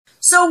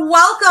So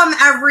welcome,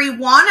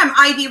 everyone. I'm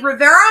Ivy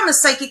Rivera. I'm a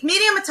psychic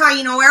medium, a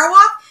Taino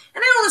Airwalk,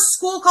 and I own a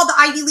school called the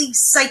Ivy League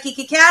Psychic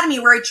Academy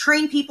where I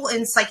train people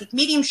in psychic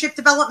mediumship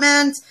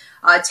development,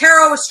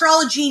 tarot,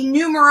 astrology,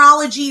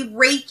 numerology,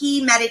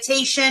 Reiki,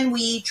 meditation.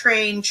 We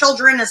train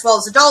children as well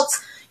as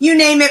adults. You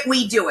name it,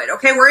 we do it.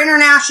 Okay, we're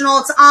international.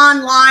 It's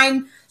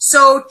online.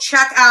 So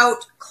check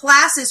out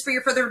classes for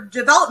your further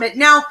development.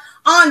 Now,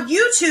 on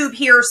YouTube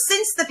here,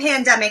 since the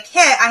pandemic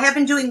hit, I have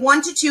been doing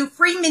 1 to 2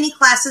 free mini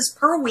classes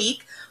per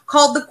week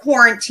called the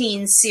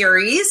Quarantine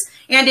Series.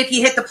 And if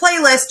you hit the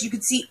playlist, you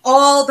can see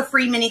all the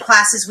free mini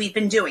classes we've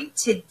been doing.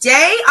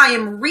 Today, I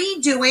am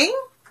redoing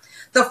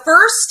the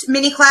first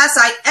mini class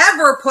I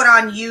ever put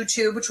on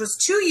YouTube, which was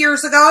 2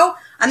 years ago.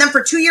 And then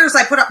for 2 years,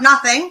 I put up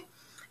nothing.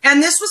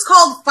 And this was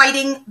called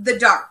Fighting the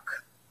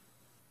Dark.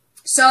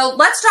 So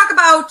let's talk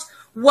about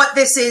what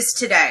this is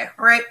today.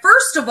 All right.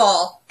 First of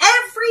all,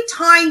 every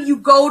time you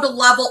go to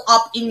level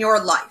up in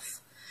your life,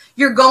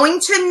 you're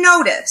going to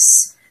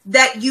notice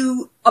that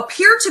you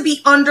appear to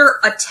be under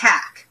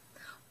attack.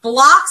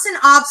 Blocks and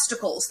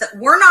obstacles that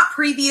were not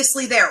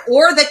previously there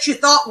or that you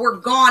thought were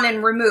gone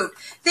and removed.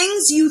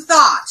 Things you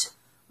thought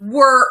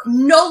were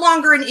no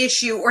longer an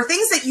issue or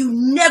things that you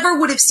never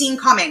would have seen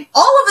coming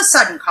all of a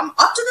sudden come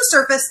up to the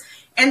surface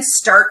and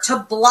start to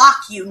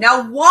block you.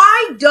 Now,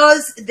 why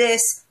does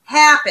this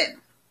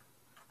happen?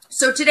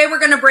 So today we're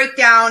going to break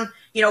down,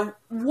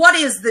 what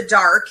is the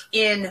dark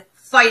in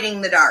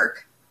Fighting the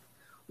Dark?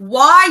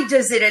 Why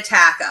does it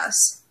attack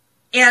us?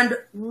 And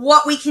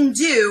what we can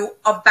do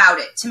about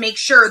it to make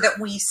sure that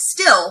we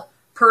still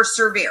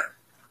persevere.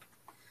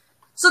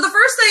 So the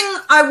first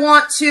thing I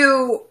want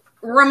to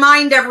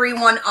remind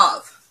everyone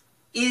of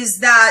is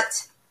that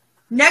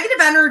negative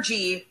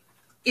energy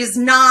is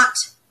not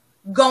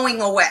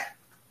going away.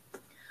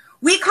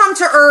 We come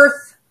to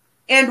Earth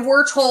and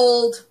we're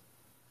told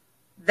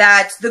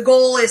that the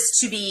goal is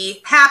to be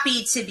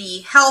happy, to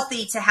be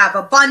healthy, to have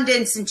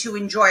abundance, and to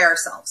enjoy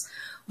ourselves.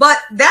 But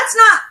that's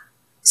not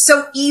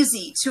so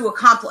easy to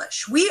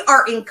accomplish. We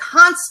are in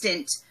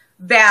constant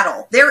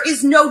battle. There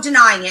is no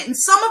denying it. And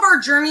some of our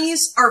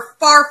journeys are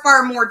far,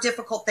 far more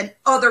difficult than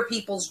other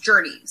people's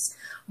journeys.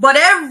 But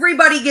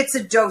everybody gets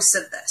a dose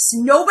of this.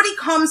 Nobody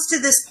comes to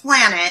this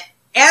planet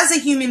as a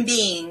human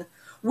being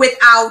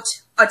without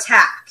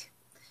attack.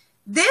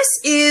 This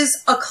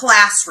is a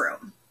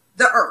classroom,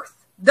 the Earth.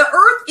 The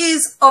Earth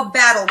is a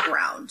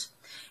battleground.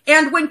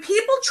 And when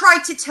people try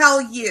to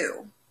tell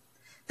you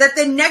that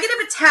the negative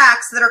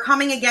attacks that are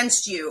coming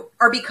against you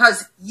are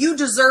because you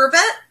deserve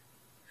it,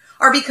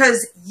 or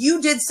because you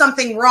did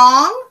something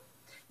wrong,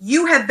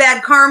 you have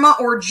bad karma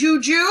or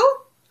juju,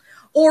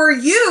 or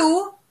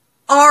you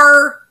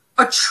are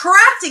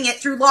attracting it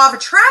through law of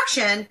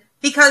attraction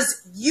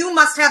because you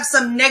must have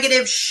some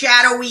negative,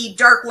 shadowy,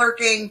 dark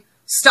lurking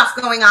stuff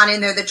going on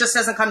in there that just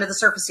hasn't come to the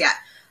surface yet.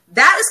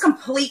 That is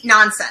complete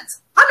nonsense.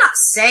 I'm not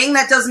saying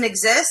that doesn't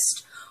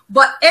exist,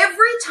 but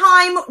every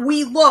time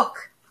we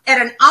look at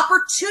an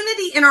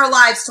opportunity in our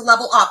lives to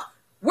level up,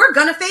 we're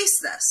going to face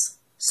this.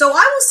 So I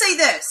will say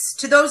this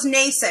to those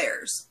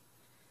naysayers.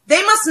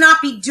 They must not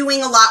be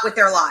doing a lot with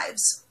their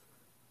lives.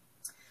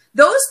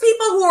 Those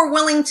people who are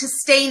willing to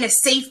stay in a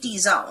safety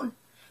zone,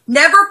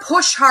 never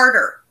push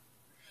harder,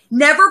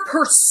 never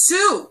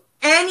pursue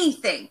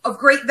anything of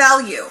great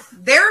value,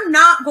 they're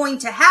not going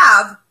to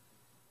have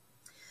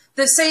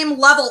the same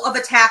level of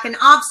attack and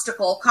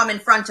obstacle come in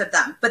front of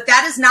them. But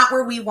that is not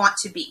where we want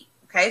to be.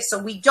 Okay, so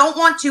we don't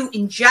want to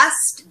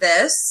ingest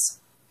this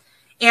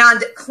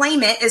and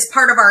claim it as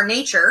part of our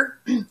nature.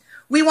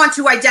 We want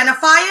to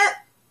identify it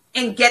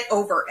and get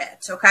over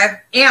it,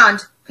 okay,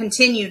 and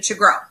continue to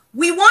grow.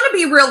 We want to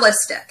be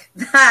realistic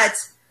that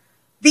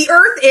the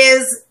Earth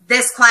is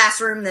this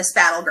classroom, this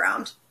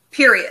battleground,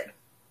 period.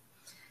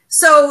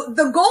 So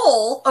the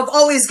goal of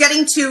always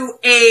getting to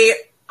a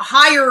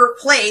higher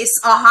place,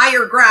 a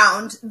higher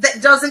ground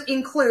that doesn't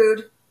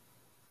include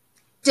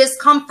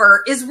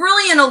discomfort is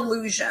really an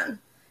illusion.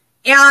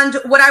 And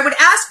what I would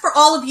ask for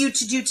all of you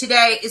to do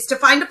today is to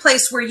find a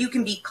place where you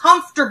can be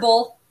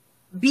comfortable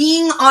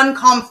being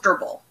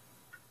uncomfortable.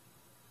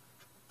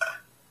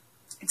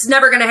 It's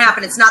never going to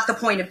happen. It's not the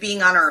point of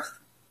being on Earth.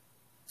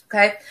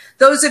 Okay?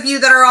 Those of you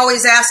that are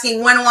always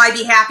asking, when will I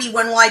be happy?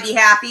 When will I be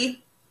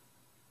happy?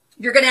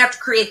 You're going to have to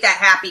create that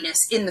happiness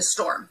in the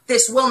storm.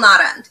 This will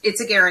not end.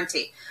 It's a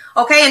guarantee.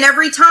 Okay? And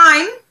every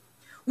time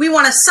we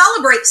want to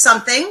celebrate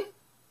something,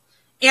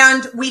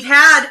 and we've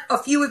had a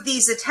few of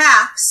these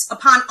attacks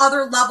upon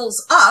other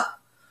levels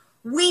up,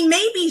 we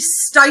may be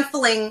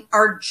stifling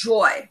our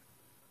joy.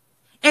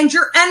 And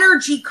your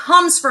energy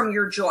comes from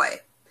your joy.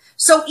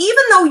 So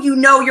even though you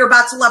know you're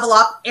about to level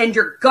up and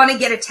you're going to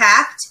get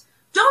attacked,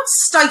 don't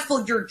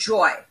stifle your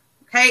joy.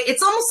 Okay?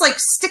 It's almost like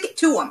stick it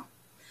to them.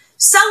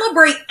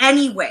 Celebrate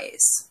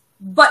anyways,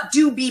 but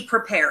do be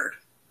prepared.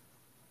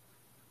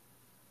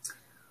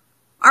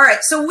 All right,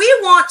 so we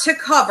want to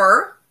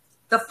cover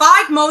the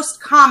 5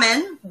 most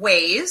common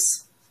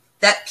ways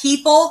that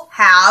people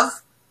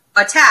have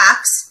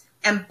attacks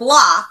and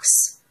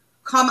blocks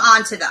come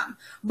onto them.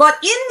 But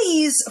in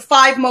these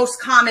 5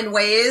 most common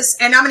ways,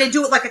 and I'm going to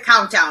do it like a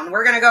countdown.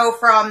 We're going to go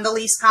from the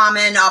least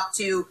common up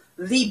to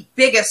the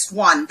biggest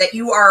one that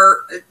you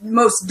are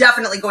most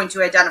definitely going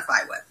to identify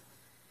with.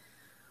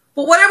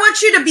 But what I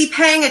want you to be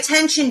paying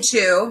attention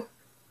to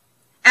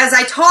as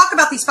I talk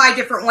about these 5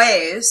 different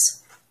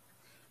ways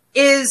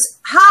is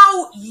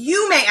how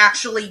you may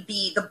actually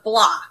be the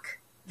block,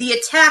 the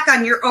attack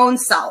on your own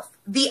self,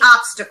 the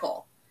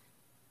obstacle.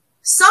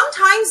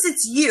 Sometimes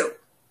it's you.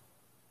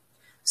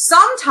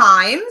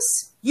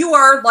 Sometimes you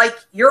are like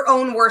your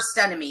own worst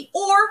enemy,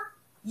 or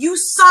you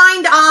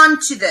signed on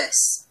to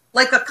this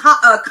like a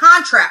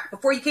contract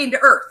before you came to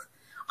Earth,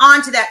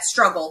 onto that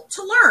struggle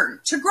to learn,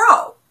 to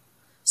grow.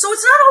 So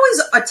it's not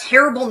always a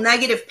terrible,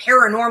 negative,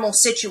 paranormal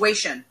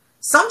situation.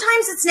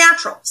 Sometimes it's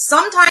natural.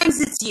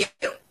 Sometimes it's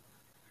you.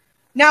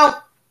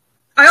 Now,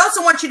 I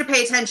also want you to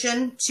pay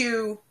attention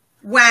to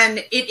when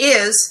it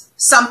is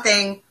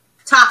something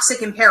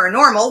toxic and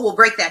paranormal. We'll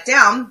break that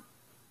down.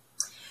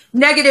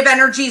 Negative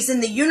energies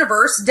in the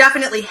universe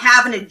definitely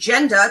have an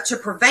agenda to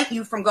prevent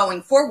you from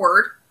going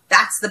forward.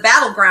 That's the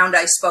battleground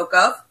I spoke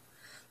of.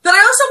 But I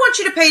also want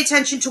you to pay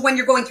attention to when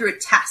you're going through a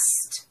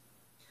test.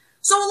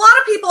 So a lot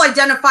of people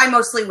identify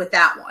mostly with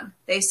that one.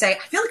 They say,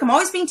 I feel like I'm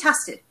always being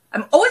tested.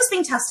 I'm always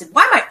being tested.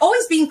 Why am I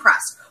always being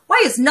pressed?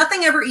 Why is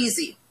nothing ever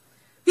easy?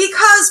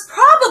 Because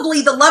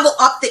probably the level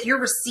up that you're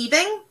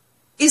receiving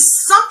is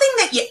something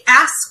that you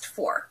asked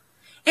for.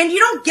 And you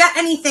don't get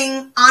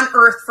anything on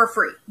Earth for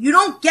free. You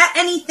don't get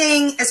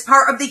anything as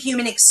part of the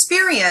human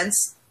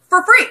experience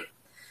for free.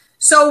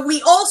 So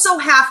we also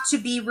have to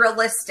be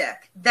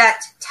realistic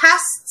that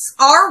tests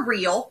are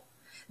real.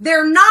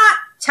 They're not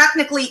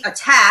technically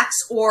attacks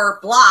or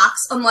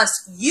blocks unless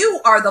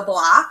you are the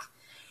block.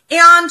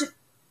 And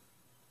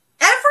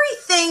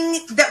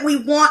everything that we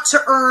want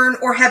to earn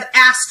or have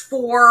asked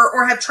for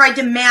or have tried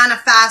to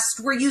manifest,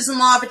 we're using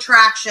law of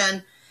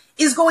attraction,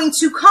 is going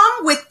to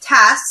come with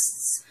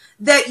tests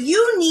that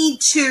you need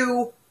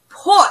to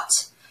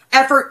put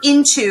effort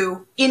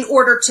into in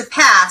order to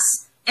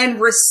pass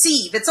and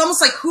receive. It's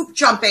almost like hoop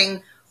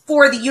jumping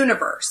for the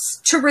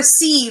universe to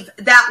receive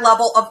that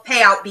level of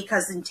payout,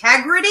 because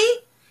integrity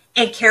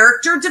and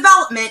character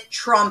development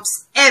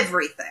trumps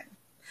everything.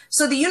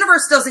 So the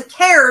universe doesn't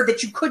care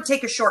that you could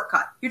take a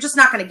shortcut. You're just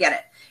not going to get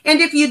it. And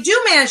if you do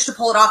manage to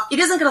pull it off, it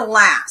isn't going to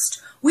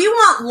last. We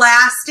want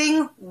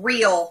lasting,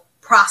 real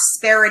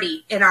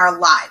prosperity in our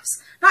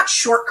lives. Not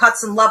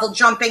shortcuts and level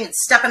jumping and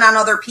stepping on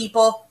other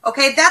people.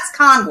 Okay, that's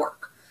con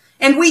work.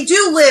 And we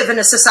do live in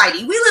a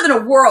society. We live in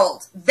a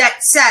world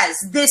that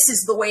says this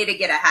is the way to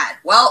get ahead.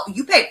 Well,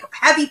 you pay a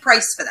heavy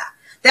price for that.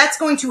 That's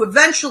going to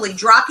eventually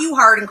drop you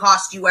hard and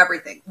cost you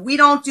everything. We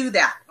don't do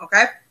that,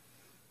 okay?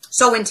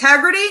 So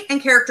integrity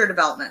and character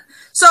development.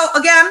 So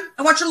again,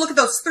 I want you to look at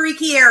those 3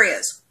 key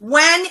areas.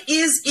 When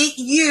is it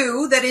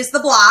you that is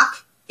the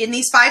block in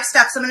these 5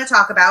 steps I'm going to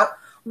talk about?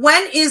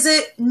 When is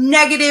it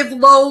negative,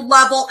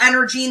 low-level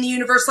energy in the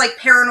universe like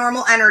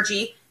paranormal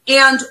energy?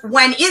 And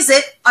when is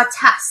it a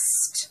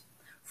test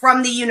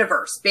from the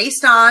universe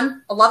based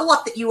on a level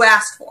up that you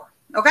asked for?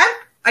 Okay?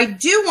 I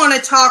do want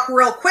to talk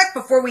real quick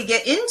before we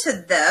get into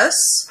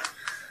this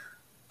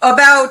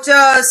about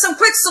some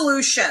quick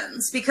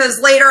solutions, because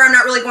later I'm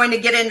not really going to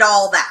get into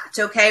all that,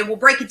 okay? We'll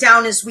break it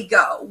down as we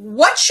go.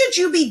 What should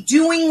you be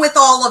doing with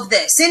all of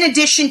this in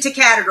addition to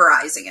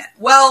categorizing it?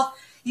 Well,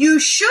 you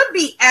should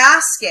be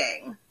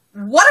asking,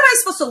 what am I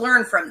supposed to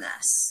learn from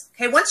this?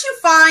 Okay, once you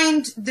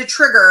find the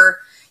trigger,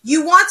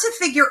 you want to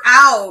figure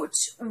out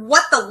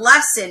what the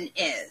lesson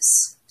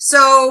is.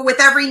 So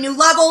with every new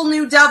level,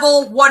 new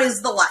devil, what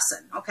is the lesson?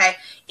 Okay,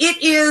 it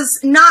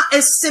is not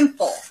as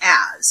simple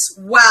as,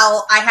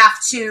 well, I have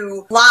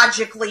to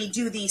logically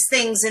do these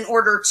things in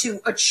order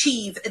to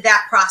achieve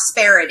that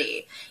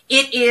prosperity.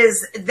 It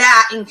is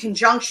that in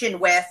conjunction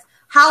with,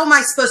 how am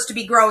I supposed to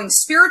be growing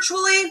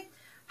spiritually?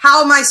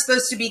 How am I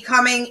supposed to be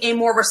becoming a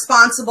more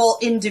responsible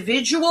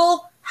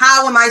individual?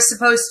 How am I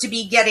supposed to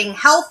be getting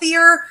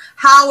healthier?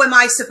 How am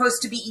I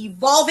supposed to be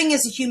evolving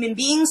as a human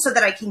being so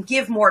that I can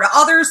give more to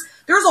others?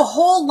 There's a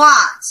whole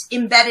lot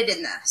embedded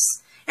in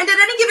this. And at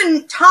any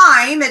given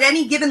time, at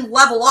any given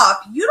level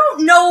up, you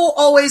don't know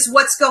always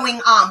what's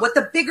going on, what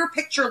the bigger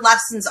picture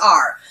lessons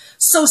are.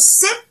 So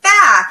sit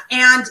back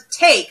and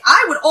take,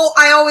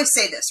 I always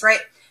say this, right?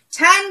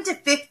 10 to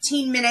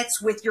 15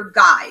 minutes with your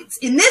guides.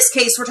 In this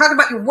case, we're talking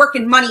about your work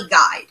and money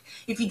guide.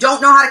 If you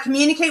don't know how to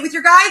communicate with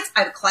your guides,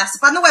 I have a class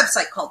up on the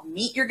website called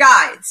Meet Your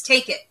Guides.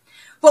 Take it.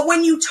 But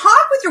when you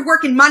talk with your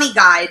work and money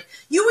guide,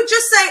 you would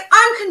just say,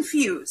 I'm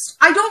confused.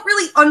 I don't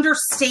really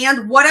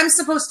understand what I'm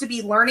supposed to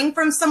be learning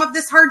from some of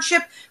this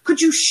hardship.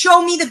 Could you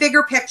show me the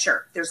bigger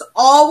picture? There's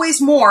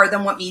always more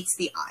than what meets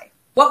the eye.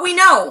 What we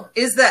know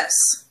is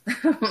this.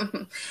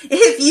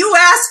 If you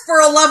ask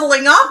for a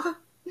leveling up,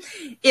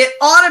 it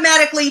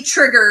automatically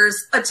triggers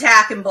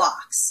attack and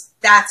blocks.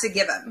 That's a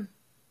given.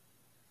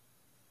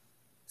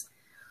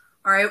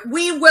 All right,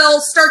 we will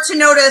start to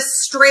notice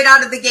straight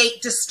out of the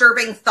gate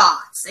disturbing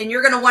thoughts. And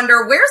you're going to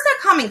wonder, where's that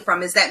coming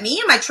from? Is that me?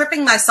 Am I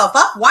tripping myself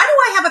up? Why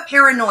do I have a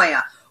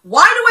paranoia?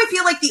 Why do I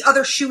feel like the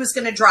other shoe is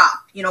going to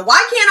drop? You know,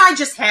 why can't I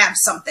just have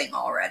something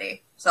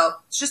already? So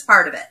it's just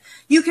part of it.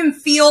 You can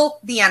feel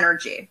the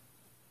energy.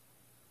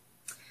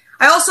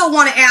 I also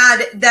want to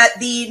add that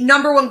the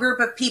number one group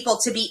of people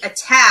to be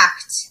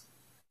attacked,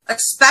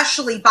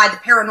 especially by the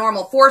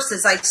paranormal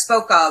forces I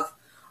spoke of,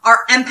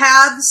 are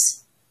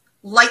empaths,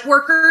 light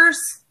workers,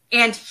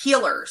 and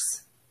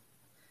healers.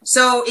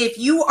 So if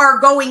you are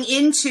going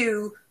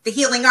into the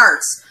healing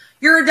arts,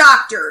 you're a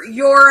doctor,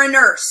 you're a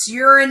nurse,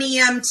 you're an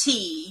EMT,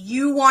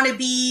 you want to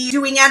be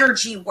doing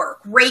energy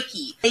work,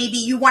 Reiki, maybe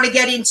you want to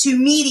get into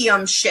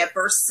mediumship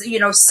or, you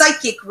know,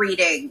 psychic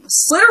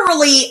readings,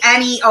 literally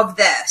any of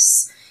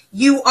this,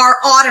 you are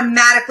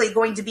automatically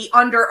going to be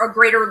under a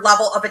greater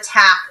level of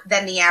attack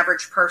than the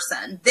average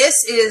person. This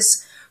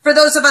is, for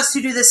those of us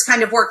who do this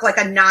kind of work, like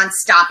a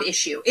nonstop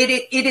issue.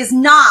 It is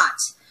not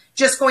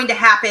just going to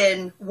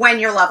happen when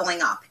you're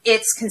leveling up.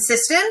 It's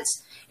consistent,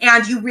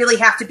 and you really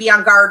have to be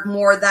on guard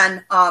more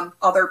than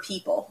other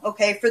people,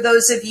 okay? For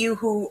those of you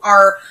who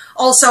are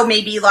also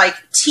maybe like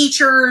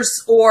teachers,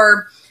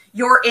 or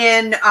you're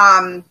in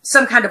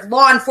some kind of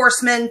law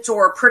enforcement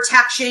or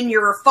protection,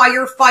 you're a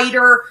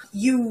firefighter,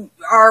 you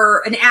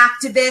are an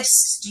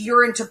activist,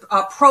 you're into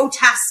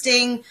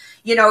protesting,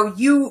 you know,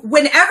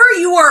 whenever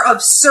you are of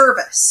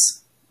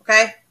service,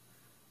 okay,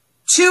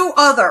 to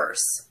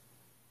others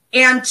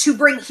and to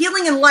bring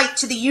healing and light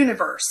to the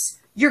universe,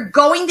 you're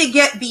going to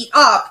get beat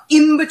up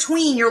in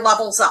between your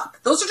levels up.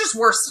 Those are just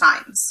worse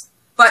times,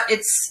 but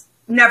it's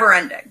never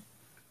ending.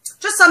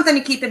 Just something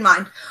to keep in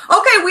mind.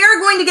 Okay, we are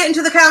going to get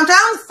into the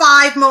countdown.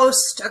 5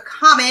 most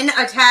common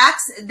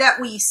attacks that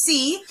we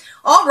see.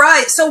 All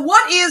right, so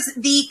what is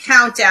the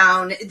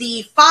countdown?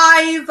 The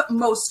 5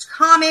 most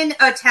common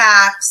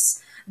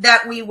attacks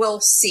that we will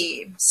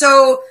see.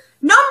 So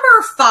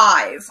number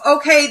 5,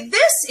 okay,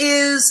 this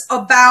is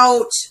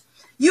about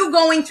you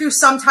going through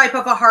some type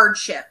of a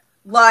hardship.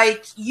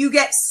 Like you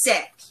get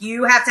sick,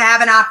 you have to have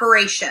an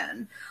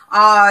operation,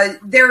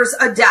 there's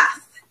a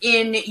death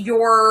in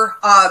your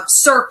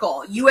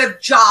circle, you have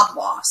job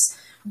loss,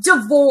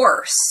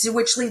 divorce,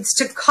 which leads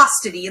to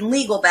custody and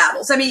legal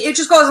battles. I mean, it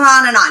just goes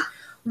on and on.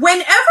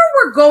 Whenever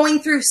we're going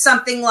through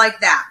something like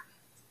that,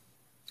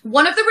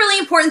 one of the really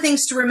important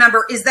things to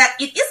remember is that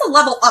it is a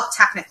level up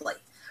technically.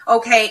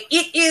 Okay,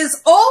 it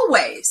is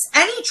always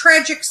any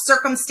tragic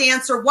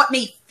circumstance, or what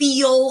may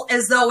feel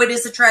as though it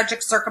is a tragic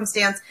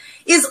circumstance,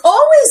 is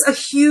always a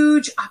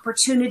huge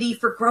opportunity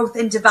for growth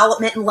and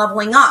development and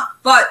leveling up.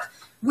 But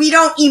we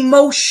don't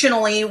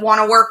emotionally want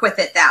to work with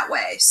it that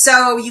way.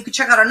 So you could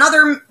check out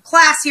another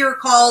class here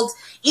called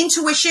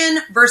Intuition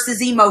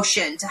versus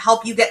Emotion to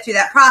help you get through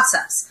that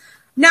process.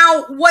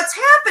 Now, what's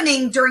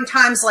happening during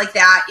times like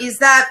that is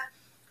that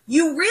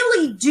you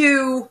really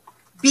do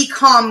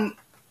become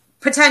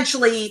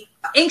potentially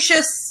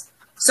anxious.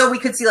 So we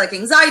could see like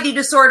anxiety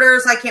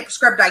disorders. I can't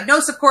prescribe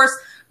diagnose, of course,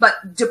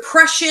 but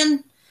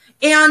depression.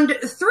 And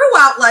through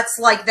outlets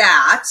like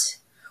that,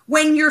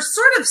 when you're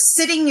sort of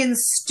sitting and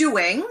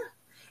stewing,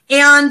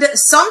 and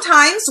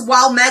sometimes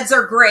while meds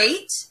are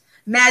great,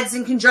 meds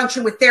in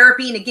conjunction with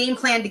therapy and a game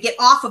plan to get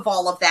off of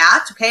all of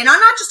that, okay? And I'm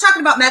not just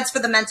talking about meds for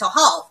the mental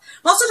health.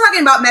 I'm also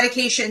talking about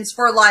medications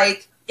for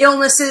like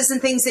illnesses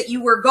and things that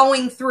you were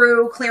going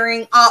through,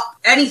 clearing up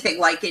anything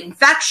like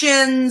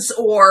infections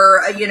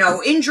or, you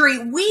know, injury.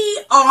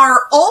 We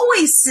are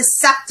always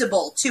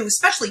susceptible to,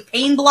 especially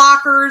pain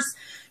blockers,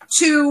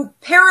 to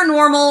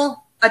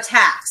paranormal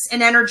attacks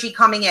and energy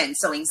coming in.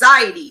 So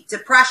anxiety,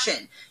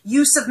 depression,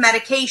 use of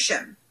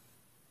medication.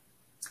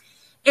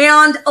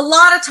 And a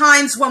lot of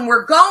times when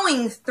we're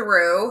going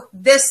through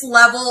this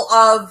level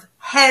of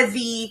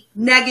heavy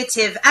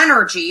negative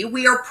energy,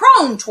 we are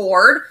prone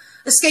toward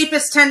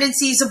escapist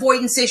tendencies,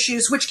 avoidance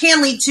issues, which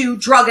can lead to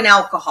drug and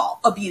alcohol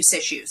abuse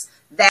issues.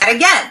 That,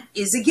 again,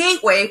 is a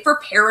gateway for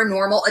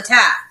paranormal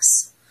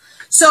attacks.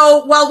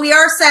 So while we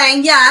are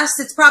saying, yes,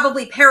 it's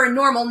probably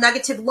paranormal,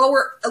 negative,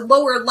 lower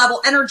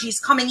level energies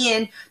coming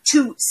in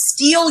to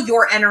steal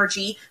your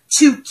energy,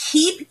 to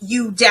keep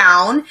you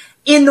down,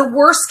 in the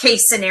worst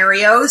case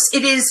scenarios,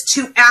 it is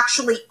to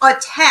actually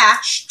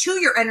attach to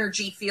your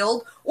energy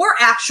field or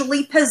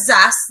actually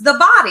possess the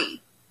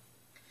body.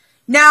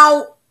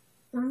 Now,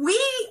 we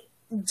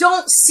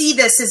don't see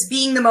this as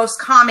being the most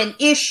common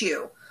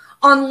issue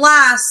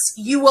unless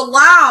you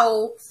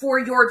allow for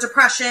your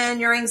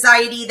depression, your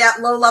anxiety, that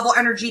low-level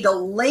energy to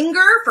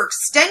linger for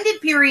extended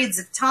periods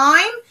of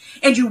time,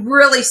 and you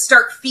really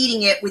start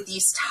feeding it with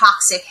these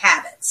toxic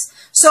habits.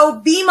 So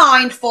be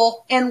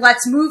mindful, and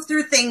let's move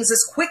through things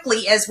as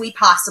quickly as we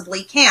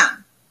possibly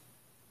can.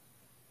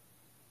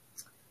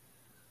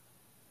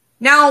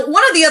 Now,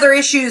 one of the other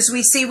issues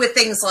we see with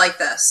things like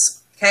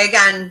this, okay,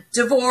 again,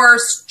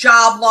 divorce,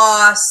 job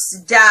loss,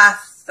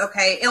 death,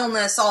 okay,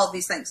 illness, all of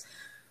these things.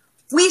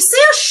 We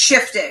see a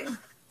shifting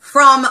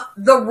from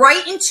the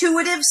right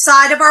intuitive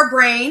side of our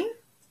brain,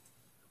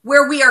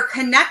 where we are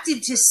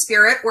connected to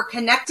spirit, we're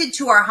connected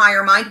to our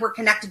higher mind, we're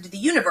connected to the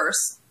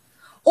universe,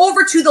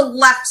 over to the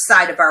left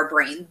side of our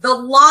brain, the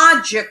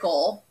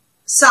logical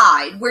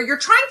side where you're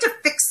trying to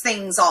fix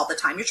things all the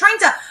time. You're trying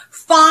to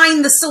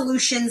find the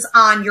solutions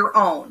on your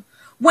own.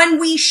 When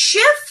we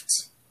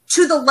shift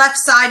to the left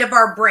side of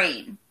our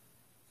brain,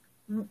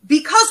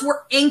 because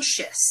we're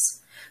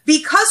anxious,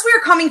 because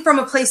we're coming from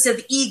a place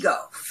of ego,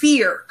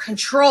 fear,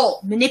 control,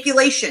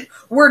 manipulation,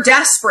 we're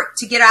desperate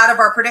to get out of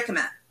our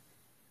predicament.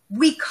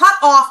 We cut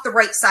off the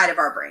right side of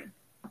our brain,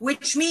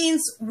 which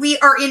means we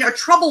are in a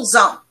trouble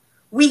zone.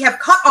 We have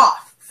cut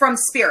off from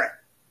spirit,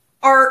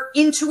 our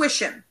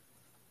intuition,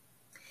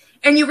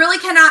 and you really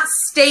cannot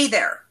stay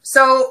there.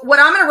 So what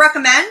I'm going to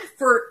recommend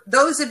for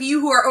those of you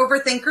who are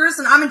overthinkers,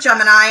 and I'm a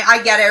Gemini,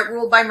 I get it,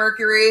 ruled by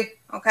Mercury,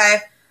 okay?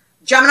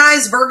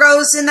 Geminis,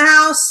 Virgos in the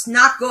house,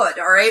 not good,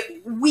 all right?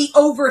 We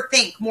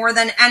overthink more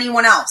than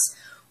anyone else.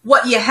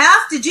 What you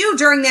have to do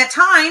during that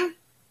time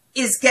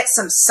is get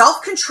some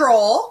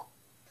self-control.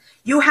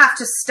 You have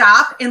to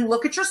stop and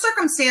look at your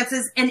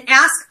circumstances and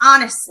ask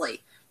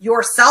honestly,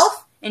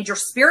 yourself and your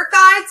spirit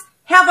guides,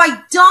 have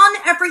I done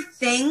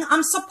everything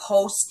I'm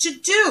supposed to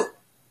do?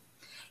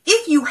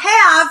 If you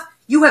have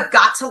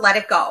got to let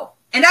it go.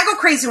 And I go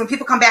crazy when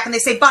people come back and they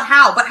say, but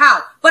how? But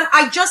how? But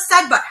I just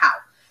said, but how?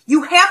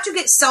 You have to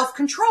get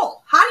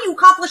self-control. How do you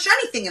accomplish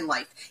anything in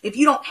life if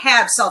you don't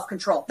have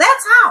self-control?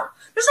 That's how.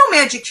 There's no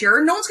magic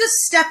cure. No one's going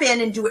to step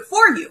in and do it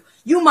for you.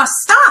 You must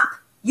stop.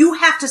 You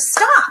have to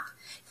stop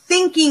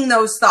thinking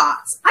those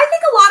thoughts. I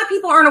think a lot of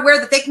people aren't aware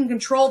that they can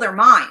control their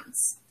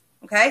minds.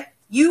 Okay?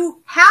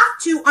 You have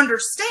to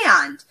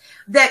understand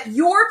that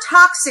your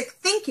toxic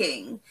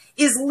thinking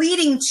is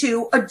leading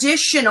to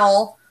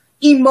additional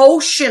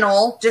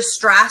emotional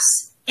distress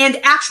and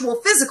actual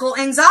physical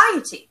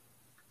anxiety.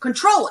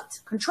 Control it.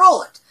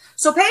 Control it.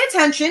 So pay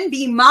attention,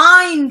 be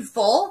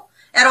mindful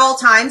at all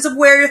times of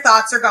where your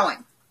thoughts are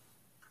going.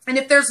 And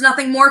if there's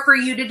nothing more for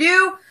you to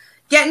do,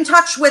 get in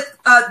touch with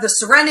the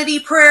Serenity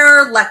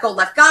Prayer, let go,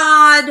 let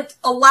God,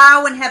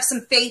 allow and have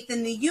some faith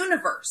in the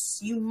universe.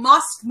 You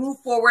must move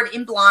forward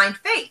in blind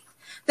faith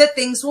that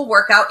things will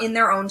work out in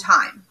their own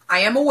time. I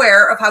am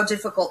aware of how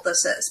difficult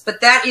this is,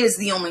 but that is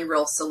the only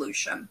real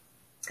solution.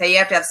 Okay, you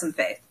have to have some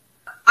faith.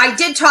 I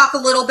did talk a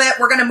little bit,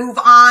 we're going to move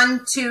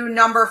on to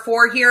number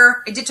 4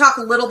 here. I did talk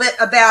a little bit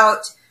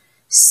about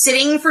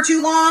sitting for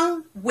too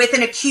long with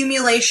an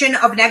accumulation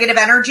of negative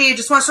energy. I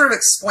just want to sort of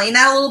explain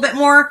that a little bit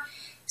more.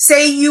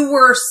 Say you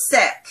were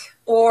sick,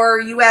 or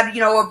you had,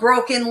 a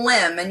broken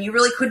limb and you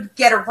really couldn't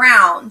get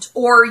around,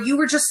 or you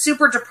were just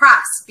super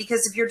depressed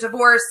because of your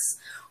divorce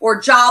or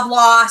job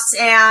loss,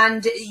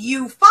 and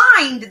you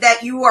find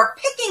that you are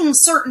picking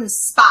certain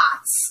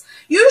spots.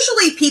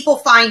 Usually people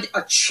find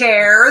a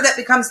chair that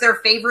becomes their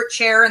favorite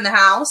chair in the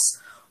house,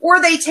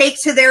 or they take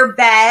to their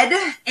bed,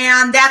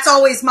 and that's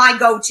always my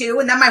go-to,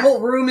 and then my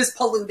whole room is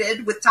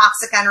polluted with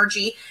toxic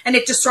energy, and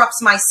it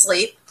disrupts my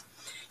sleep.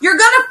 You're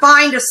going to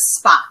find a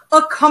spot,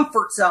 a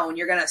comfort zone.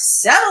 You're going to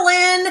settle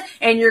in,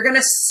 and you're going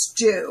to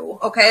stew,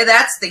 okay?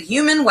 That's the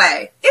human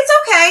way. It's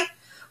okay,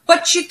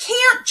 but you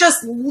can't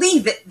just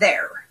leave it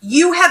there.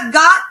 You have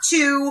got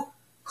to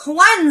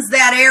cleanse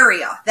that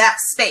area, that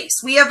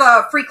space. We have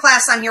a free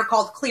class on here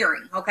called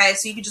Clearing, okay?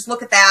 So you can just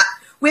look at that.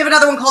 We have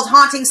another one called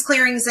Hauntings,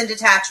 Clearings, and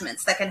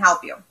Detachments that can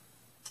help you.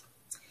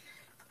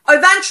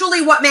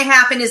 Eventually, what may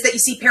happen is that you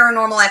see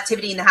paranormal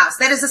activity in the house.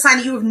 That is a sign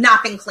that you have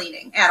not been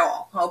cleaning at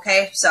all,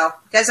 okay? So if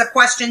you guys have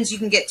questions, you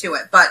can get to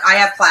it, but I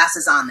have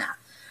classes on that.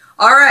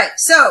 All right,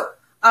 so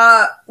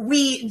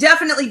we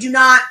definitely do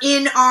not,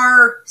 in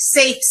our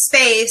safe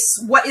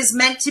space, what is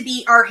meant to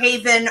be our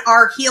haven,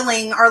 our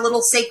healing, our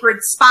little sacred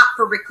spot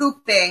for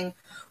recouping,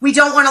 we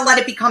don't want to let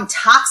it become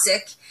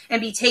toxic and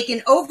be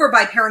taken over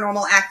by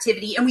paranormal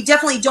activity. And we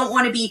definitely don't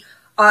want to be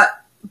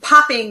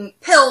popping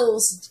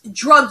pills,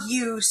 drug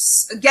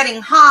use,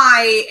 getting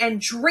high,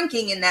 and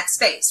drinking in that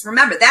space.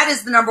 Remember, that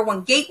is the number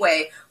one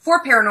gateway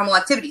for paranormal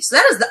activity. So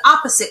that is the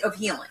opposite of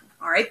healing.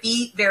 All right,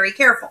 be very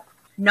careful.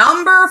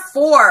 Number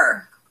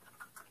 4.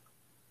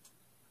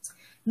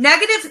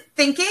 Negative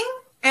thinking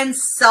and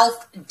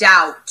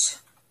self-doubt,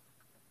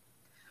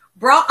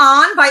 brought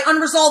on by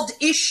unresolved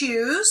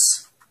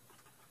issues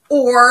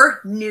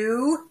or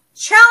new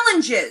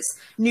challenges,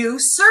 new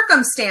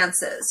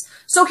circumstances.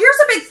 So here's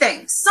a big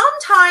thing.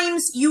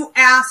 Sometimes you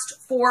asked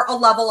for a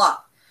level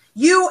up.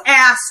 You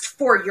asked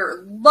for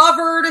your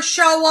lover to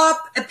show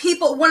up.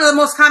 One of the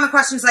most common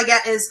questions I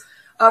get is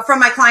from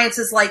my clients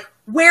is like,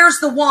 where's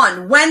the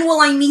one? When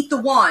will I meet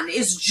the one?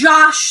 Is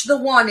Josh the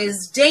one?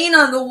 Is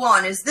Dana the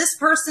one? Is this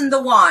person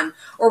the one?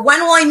 Or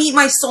when will I meet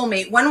my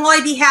soulmate? When will I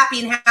be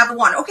happy and have the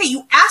one? Okay,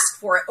 you ask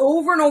for it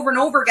over and over and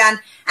over again.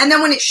 And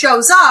then when it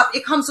shows up,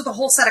 it comes with a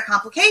whole set of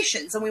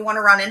complications and we want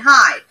to run and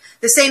hide.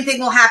 The same thing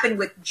will happen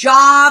with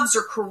jobs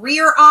or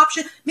career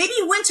options. Maybe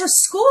you went to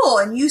school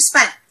and you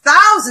spent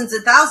thousands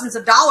and thousands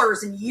of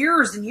dollars and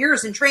years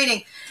in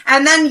training.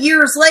 And then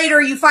years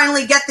later, you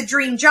finally get the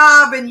dream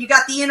job and you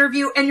got the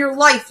interview and your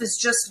life is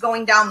just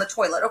going down the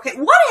toilet. Okay,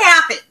 what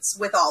happens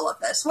with all of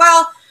this?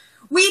 Well,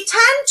 We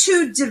tend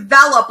to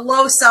develop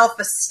low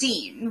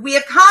self-esteem. We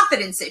have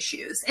confidence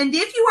issues. And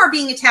if you are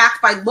being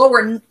attacked by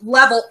lower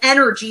level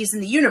energies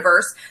in the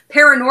universe,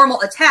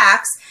 paranormal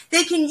attacks,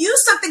 they can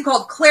use something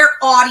called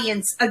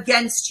clairaudience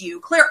against you.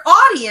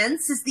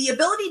 Clairaudience is the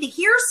ability to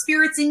hear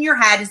spirits in your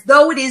head as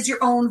though it is your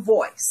own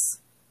voice,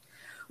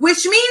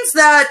 which means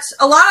that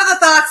a lot of the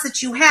thoughts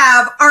that you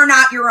have are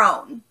not your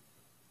own.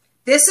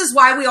 This is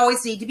why we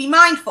always need to be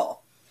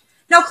mindful.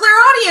 Now,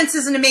 clairaudience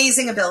is an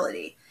amazing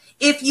ability.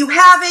 If you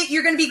have it,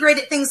 you're going to be great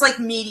at things like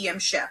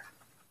mediumship.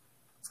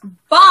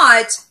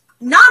 But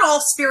not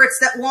all spirits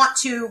that want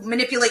to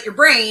manipulate your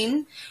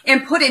brain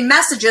and put in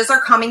messages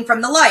are coming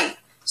from the light.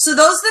 So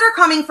those that are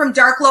coming from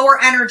dark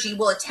lower energy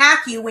will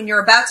attack you when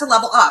you're about to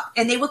level up.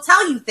 And they will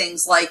tell you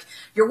things like,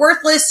 you're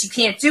worthless, you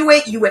can't do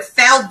it, you have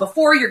failed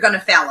before, you're going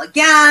to fail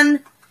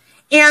again.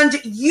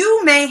 And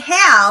you may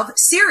have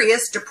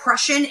serious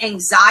depression,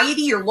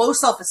 anxiety, or low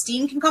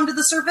self-esteem can come to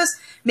the surface.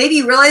 Maybe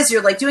you realize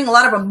you're like doing a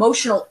lot of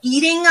emotional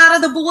eating out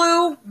of the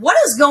blue. What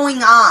is going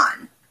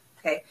on?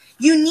 Okay.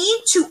 You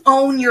need to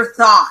own your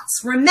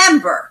thoughts.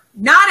 Remember,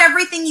 not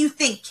everything you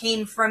think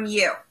came from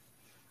you.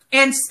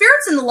 And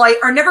spirits in the light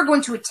are never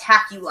going to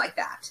attack you like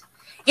that.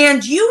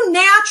 And you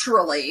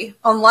naturally,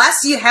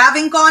 unless you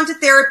haven't gone to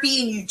therapy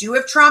and you do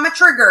have trauma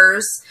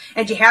triggers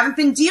and you haven't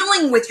been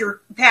dealing with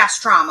your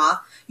past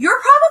trauma, you're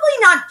probably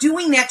not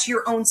doing that to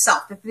your own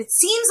self. If it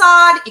seems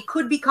odd, it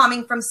could be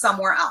coming from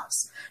somewhere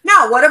else.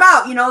 Now, what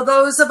about,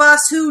 those of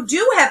us who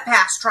do have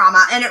past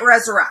trauma and it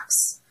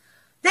resurrects?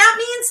 That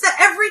means that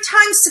every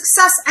time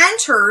success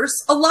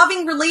enters, a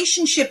loving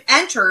relationship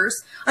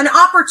enters, an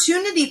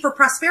opportunity for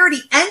prosperity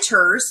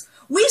enters,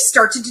 we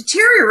start to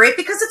deteriorate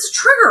because it's a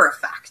trigger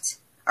effect.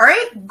 All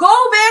right?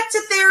 Go back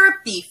to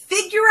therapy.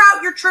 Figure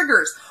out your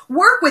triggers.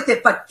 Work with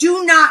it, but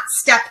do not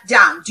step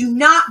down. Do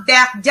not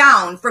back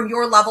down from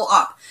your level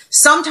up.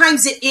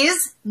 Sometimes it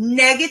is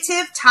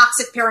negative,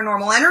 toxic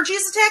paranormal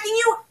energies attacking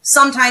you.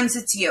 Sometimes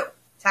it's you,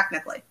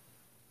 technically.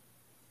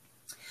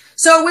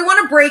 So we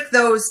want to break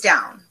those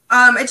down.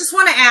 I just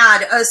want to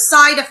add a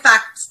side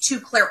effect to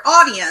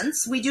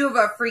clairaudience. We do have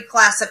a free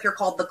class up here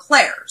called The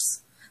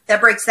Clairs that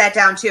breaks that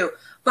down too.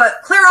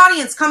 But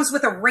clairaudience comes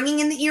with a ringing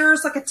in the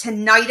ears, like a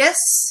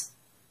tinnitus,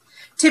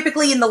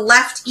 typically in the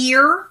left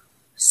ear.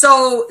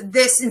 So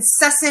this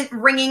incessant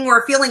ringing or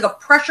a feeling of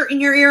pressure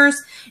in your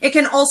ears, it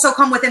can also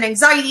come with an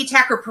anxiety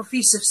attack or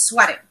profuse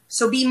sweating.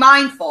 So be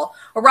mindful.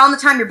 Around the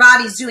time your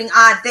body's doing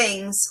odd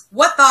things,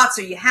 what thoughts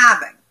are you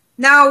having?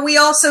 Now, we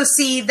also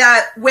see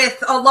that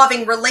with a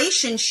loving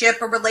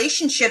relationship, a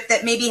relationship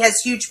that maybe has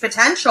huge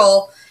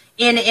potential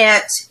in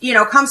it,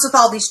 comes with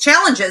all these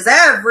challenges.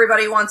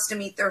 Everybody wants to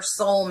meet their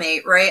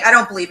soulmate, right? I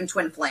don't believe in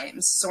twin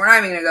flames, so we're not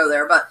even going to go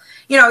there. But,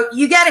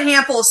 you get a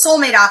handful of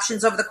soulmate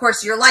options over the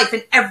course of your life,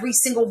 and every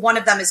single one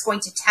of them is going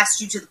to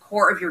test you to the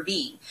core of your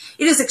being.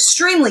 It is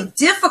extremely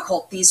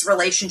difficult, these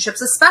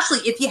relationships, especially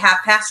if you have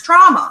past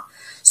trauma.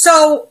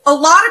 So a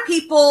lot of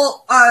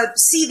people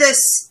see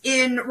this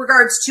in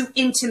regards to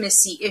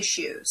intimacy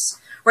issues,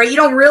 right? You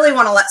don't really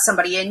want to let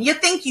somebody in. You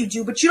think you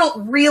do, but you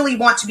don't really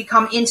want to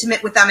become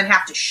intimate with them and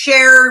have to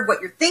share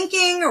what you're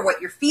thinking or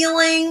what you're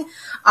feeling.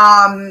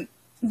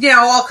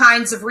 All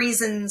kinds of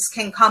reasons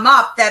can come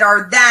up that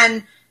are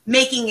then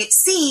making it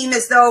seem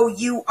as though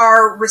you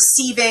are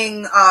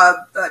receiving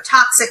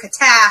toxic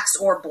attacks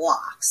or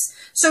blocks.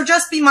 So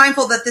just be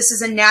mindful that this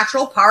is a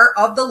natural part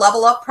of the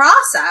level up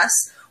process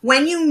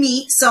when you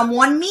meet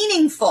someone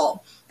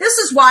meaningful. This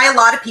is why a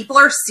lot of people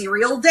are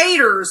serial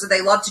daters, or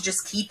they love to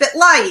just keep it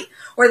light,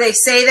 or they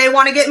say they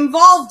want to get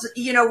involved,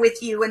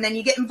 with you, and then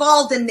you get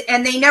involved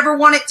and they never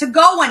want it to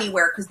go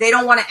anywhere because they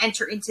don't want to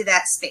enter into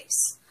that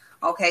space.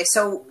 Okay,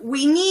 so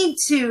we need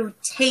to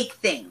take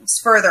things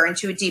further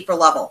into a deeper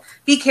level.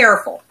 Be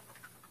careful.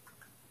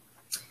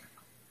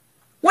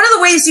 One of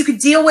the ways you could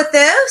deal with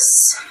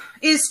this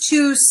is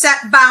to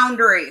set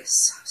boundaries.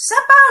 Set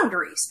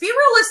boundaries. Be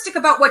realistic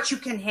about what you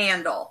can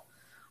handle.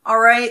 All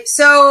right.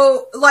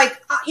 So,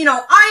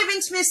 I have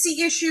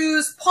intimacy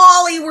issues.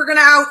 Paulie, we're going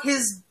to out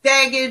his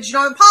baggage.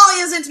 Paulie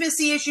has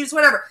intimacy issues,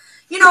 whatever.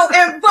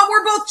 But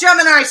we're both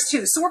Geminis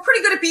too. So we're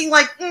pretty good at being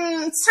like,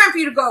 it's time for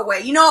you to go away.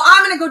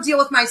 I'm going to go deal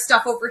with my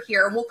stuff over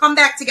here and we'll come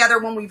back together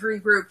when we've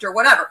regrouped or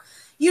whatever.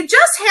 You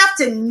just have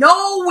to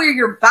know where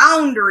your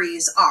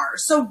boundaries are.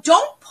 So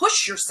don't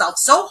push yourself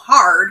so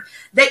hard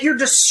that you're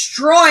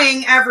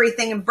destroying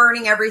everything and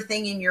burning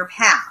everything in your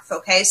path,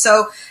 okay?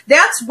 So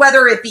that's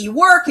whether it be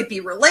work, it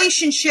be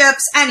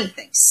relationships,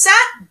 anything.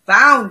 Set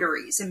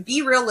boundaries and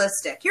be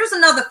realistic. Here's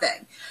another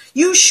thing.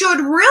 You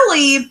should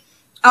really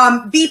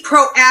be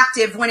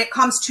proactive when it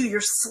comes to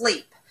your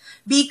sleep,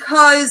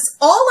 because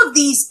all of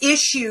these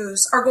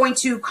issues are going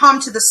to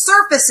come to the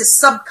surface as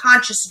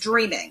subconscious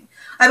dreaming.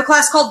 I have a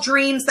class called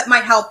Dreams that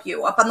might help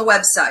you up on the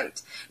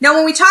website. Now,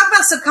 when we talk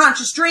about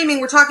subconscious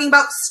dreaming, we're talking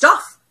about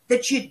stuff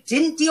that you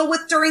didn't deal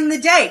with during the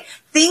day,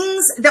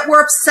 things that were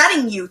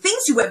upsetting you,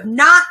 things you have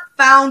not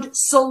found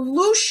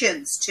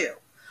solutions to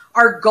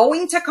are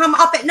going to come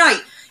up at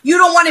night. You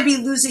don't want to be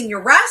losing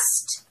your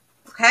rest.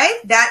 Okay,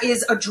 that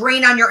is a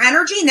drain on your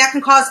energy, and that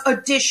can cause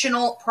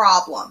additional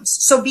problems.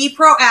 So be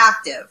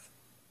proactive.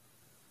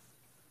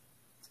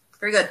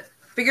 Very good.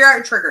 Figure out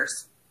your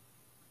triggers.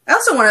 I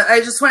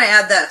just want to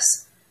add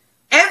this.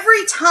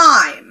 Every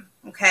time,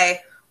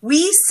 okay,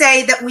 we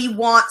say that we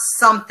want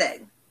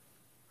something,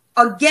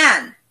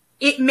 again,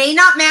 it may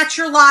not match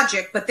your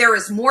logic, but there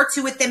is more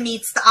to it than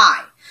meets the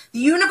eye. The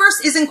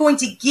universe isn't going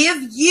to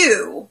give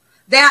you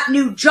that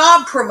new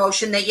job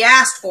promotion that you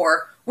asked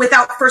for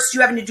without first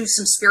you having to do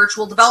some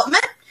spiritual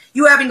development,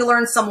 you having to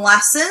learn some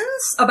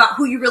lessons about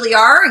who you really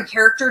are and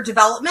character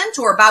development,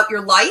 or about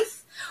your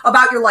life,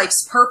 about your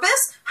life's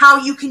purpose, how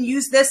you can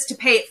use this to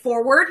pay it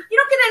forward. You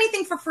don't get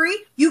anything for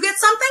free. You get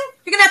something,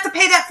 you're going to have to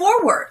pay that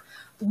forward.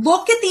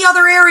 Look at the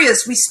other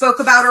areas we spoke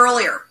about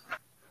earlier.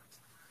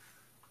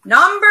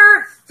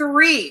 Number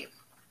 3,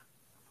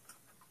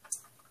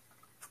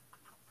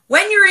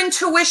 when your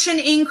intuition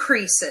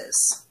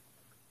increases,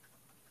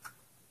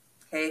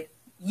 okay,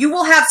 you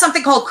will have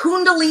something called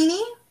Kundalini,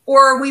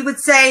 or we would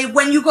say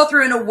when you go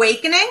through an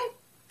awakening,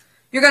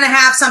 you're going to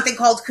have something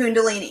called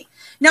Kundalini.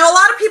 Now, a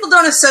lot of people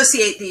don't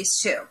associate these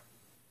two.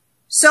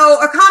 So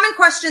a common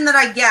question that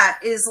I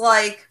get is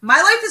like, my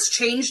life has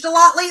changed a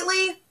lot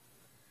lately,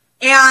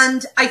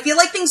 and I feel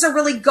like things are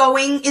really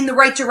going in the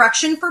right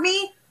direction for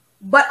me,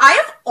 but I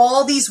have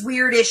all these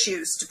weird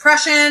issues,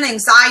 depression,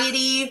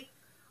 anxiety,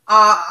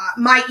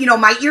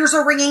 my ears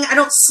are ringing. I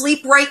don't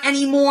sleep right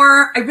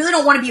anymore. I really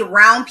don't want to be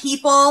around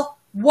people.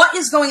 What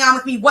is going on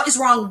with me? What is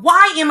wrong?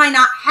 Why am I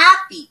not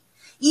happy?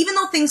 Even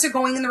though things are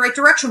going in the right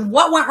direction,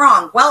 what went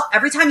wrong? Well,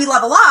 every time you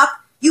level up,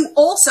 you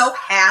also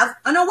have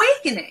an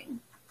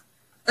awakening,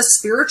 a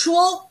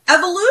spiritual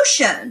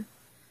evolution.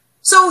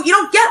 So you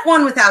don't get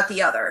one without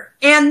the other.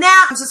 And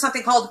that is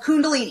something called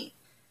Kundalini.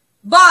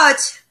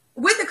 But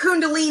with the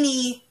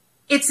Kundalini,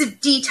 it's a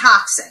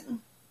detoxing.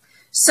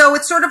 So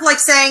it's sort of like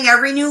saying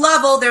every new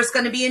level, there's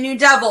going to be a new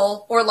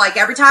devil, or like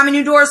every time a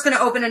new door is going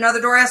to open, another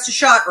door has to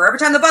shut, or every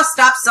time the bus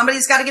stops,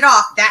 somebody's got to get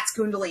off. That's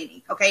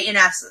Kundalini, okay, in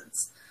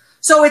essence.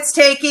 So it's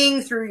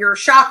taking through your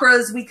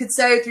chakras, we could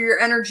say, through your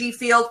energy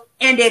field,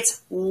 and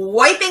it's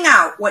wiping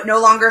out what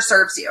no longer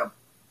serves you.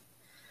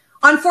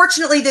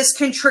 Unfortunately, this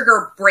can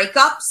trigger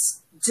breakups,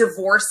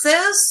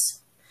 divorces.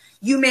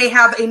 You may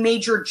have a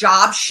major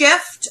job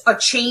shift, a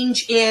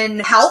change in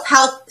health.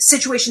 Health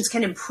situations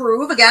can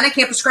improve. Again, I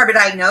can't prescribe or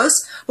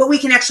diagnose, but we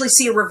can actually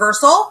see a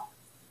reversal.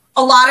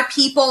 A lot of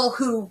people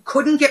who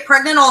couldn't get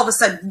pregnant all of a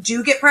sudden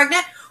do get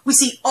pregnant. We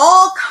see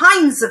all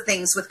kinds of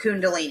things with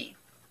Kundalini.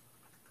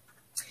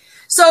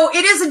 So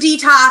it is a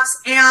detox,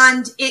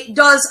 and it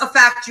does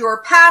affect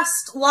your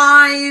past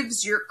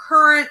lives, your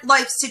current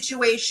life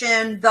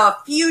situation, the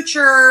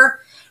future,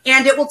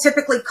 and it will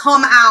typically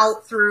come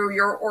out through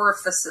your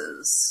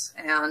orifices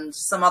and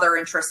some other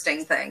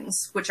interesting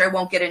things, which I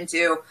won't get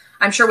into.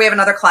 I'm sure we have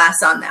another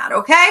class on that,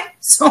 okay?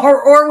 So,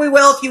 or we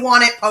will if you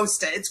want it,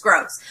 post it. It's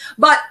gross.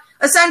 But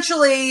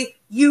essentially,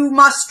 you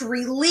must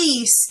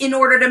release in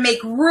order to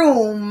make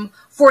room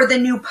for the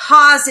new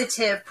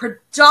positive,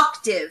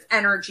 productive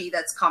energy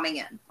that's coming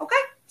in, okay?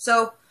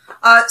 So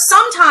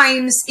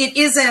sometimes it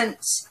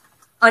isn't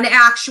an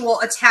actual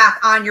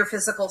attack on your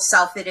physical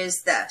self. It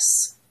is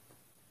this.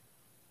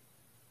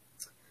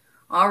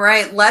 All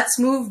right, let's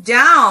move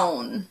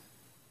down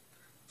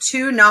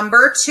to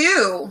number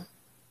 2,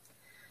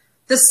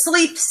 the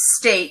sleep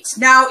state.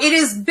 Now, it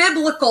is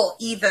biblical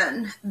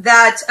even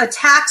that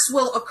attacks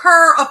will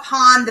occur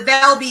upon the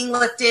veil being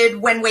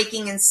lifted when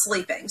waking and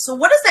sleeping. So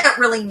what does that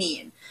really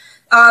mean?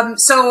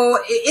 So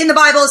in the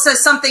Bible, it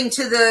says something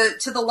to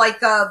the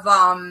like of,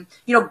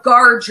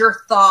 guard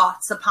your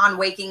thoughts upon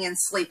waking and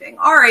sleeping.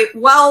 All right,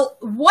 well,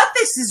 what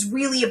this is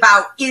really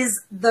about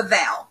is the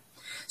veil.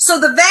 So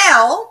the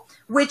veil,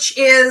 which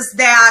is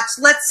that,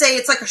 let's say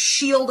it's like a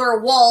shield or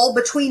a wall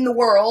between the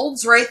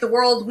worlds, right? The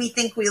world we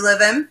think we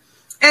live in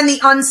and the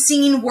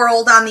unseen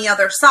world on the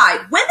other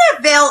side. When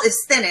that veil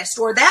is thinnest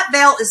or that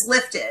veil is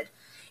lifted,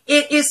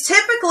 it is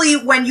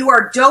typically when you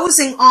are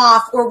dozing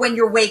off or when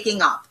you're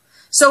waking up.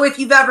 So if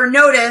you've ever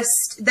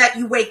noticed that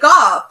you wake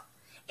up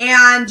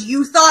and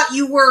you thought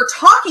you were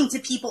talking to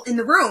people in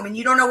the room and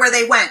you don't know where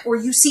they went, or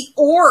you see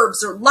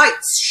orbs or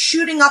lights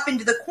shooting up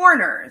into the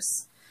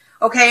corners,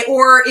 okay,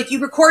 or if you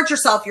record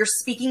yourself, you're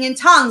speaking in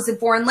tongues and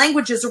foreign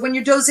languages, or when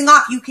you're dozing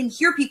off, you can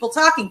hear people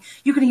talking.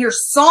 You can hear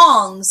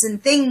songs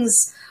and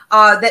things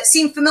that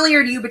seem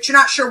familiar to you, but you're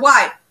not sure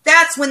why.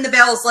 That's when the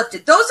veil is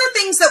lifted. Those are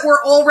things that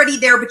were already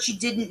there, but you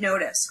didn't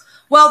notice.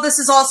 Well, this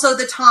is also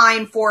the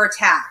time for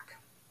attack.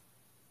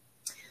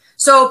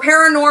 So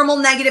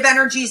paranormal negative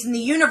energies in the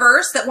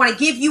universe that want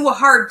to give you a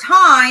hard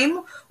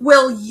time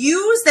will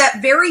use that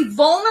very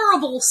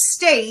vulnerable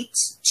state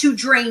to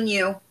drain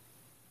you.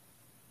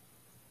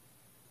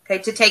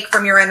 Okay, to take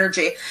from your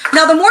energy.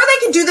 Now, the more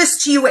they can do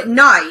this to you at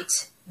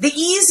night, the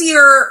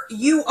easier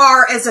you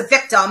are as a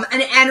victim,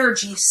 an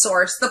energy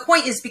source. The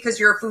point is because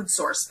you're a food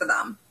source for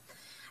them.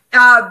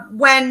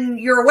 When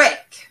you're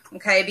awake,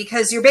 okay,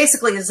 because you're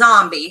basically a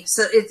zombie,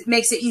 so it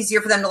makes it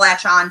easier for them to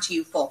latch on to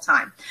you full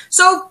time.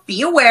 So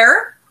be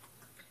aware.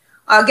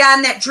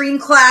 Again, that dream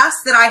class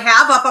that I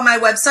have up on my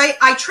website,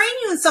 I train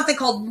you in something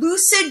called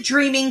lucid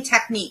dreaming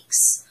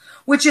techniques,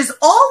 which is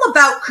all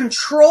about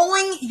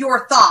controlling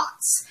your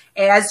thoughts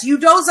as you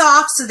doze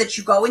off so that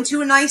you go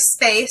into a nice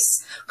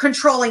space,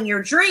 controlling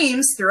your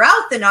dreams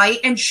throughout the night.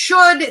 And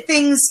should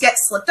things get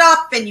slipped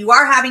up and you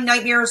are having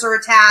nightmares or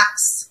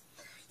attacks,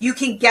 you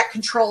can get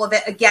control of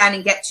it again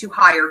and get to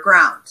higher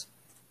ground.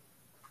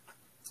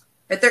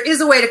 But there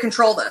is a way to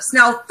control this.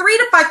 Now, 3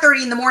 to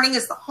 5:30 in the morning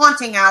is the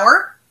haunting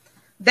hour.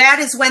 That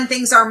is when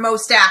things are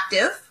most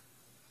active.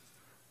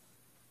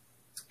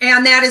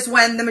 And that is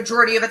when the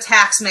majority of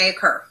attacks may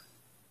occur.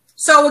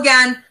 So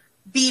again,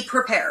 be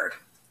prepared.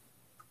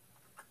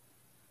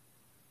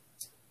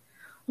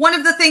 One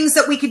of the things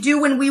that we could do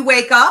when we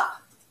wake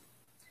up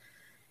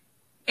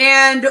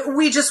and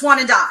we just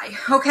want to die,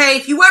 okay?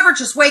 If you ever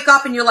just wake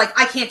up and you're like,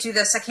 I can't do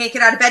this, I can't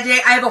get out of bed today,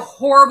 I have a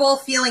horrible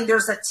feeling,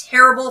 there's a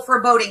terrible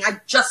foreboding,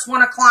 I just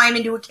want to climb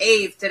into a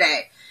cave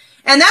today.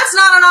 And that's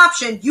not an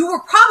option. You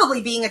were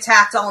probably being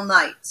attacked all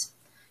night.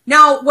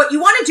 Now, what you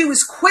want to do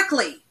is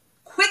quickly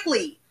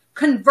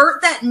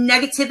convert that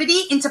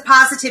negativity into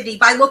positivity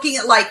by looking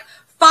at like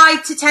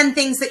 5 to 10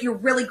 things that you're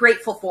really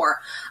grateful for.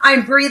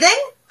 I'm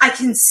breathing. I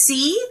can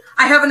see.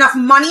 I have enough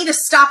money to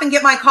stop and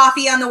get my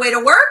coffee on the way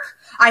to work.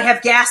 I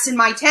have gas in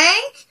my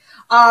tank.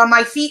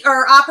 My feet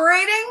are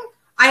operating.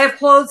 I have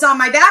clothes on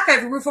my back. I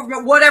have a roof over my,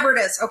 whatever it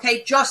is.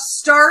 Okay. Just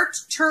start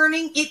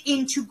turning it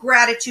into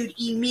gratitude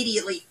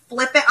immediately.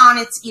 Flip it on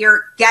its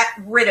ear. Get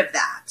rid of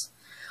that.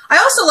 I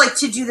also like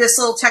to do this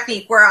little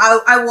technique where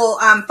I will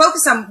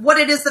focus on what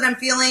it is that I'm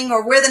feeling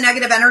or where the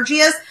negative energy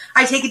is.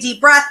 I take a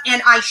deep breath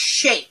and I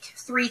shake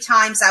 3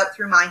 times out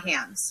through my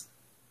hands.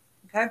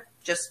 Okay.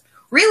 Just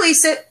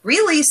release it.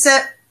 Release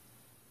it.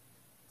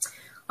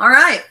 All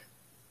right.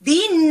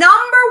 The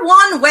number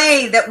one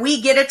way that we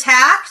get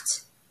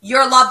attacked,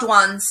 your loved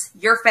ones,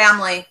 your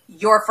family,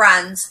 your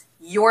friends,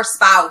 your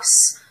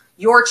spouse,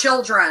 your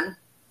children,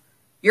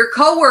 your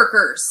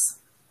coworkers,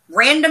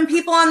 random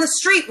people on the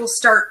street will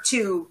start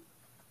to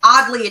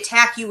oddly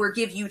attack you or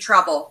give you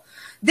trouble.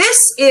 This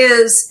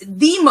is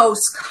the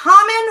most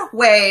common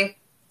way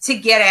to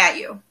get at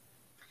you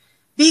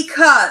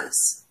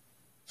because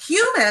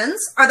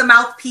humans are the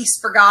mouthpiece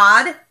for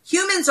God.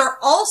 Humans are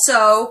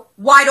also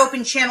wide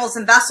open channels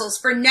and vessels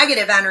for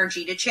negative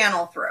energy to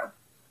channel through.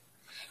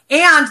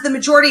 And the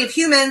majority of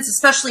humans,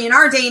 especially in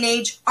our day and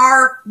age,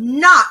 are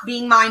not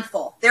being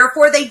mindful.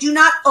 Therefore, they do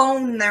not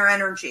own their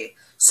energy.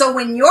 So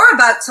when you're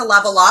about to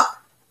level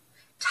up,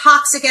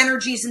 toxic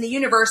energies in the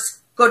universe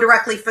go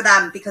directly for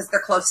them because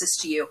they're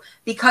closest to you.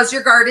 Because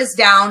your guard is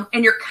down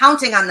and you're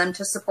counting on them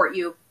to support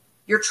you.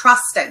 You're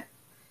trusting.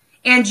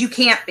 And you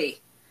can't be.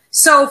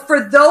 So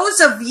for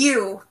those of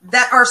you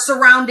that are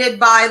surrounded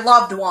by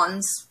loved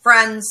ones,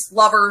 friends,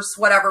 lovers,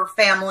 whatever,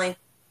 family,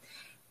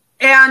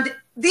 and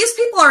these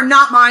people are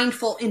not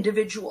mindful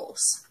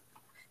individuals.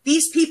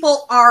 These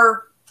people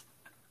are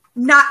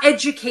not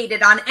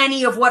educated on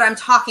any of what I'm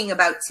talking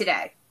about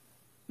today.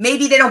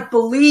 Maybe they don't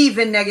believe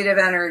in negative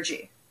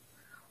energy,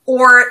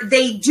 or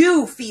they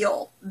do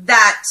feel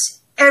that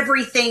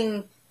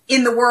everything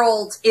in the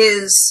world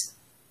is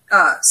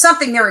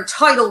something they're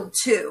entitled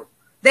to.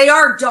 They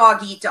are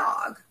dog eat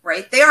dog,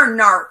 right? They are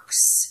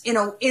narcs,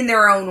 in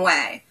their own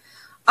way.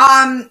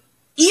 Even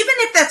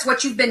if that's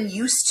what you've been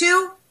used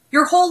to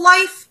your whole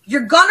life,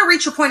 you're going to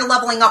reach a point of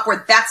leveling up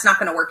where that's not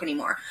going to work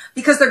anymore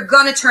because they're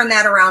going to turn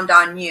that around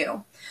on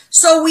you.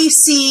 So we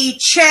see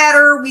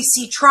chatter, we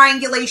see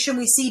triangulation,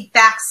 we see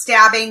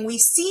backstabbing, we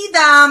see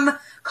them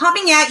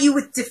coming at you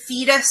with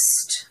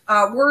defeatist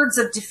words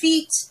of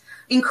defeat,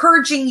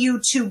 encouraging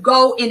you to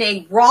go in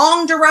a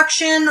wrong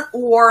direction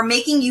or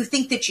making you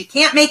think that you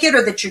can't make it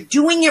or that you're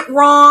doing it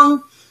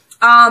wrong,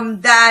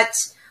 that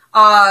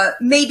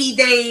maybe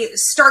they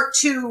start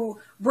to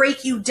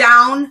break you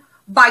down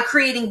by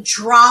creating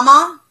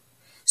drama.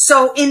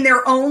 So in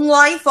their own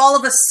life, all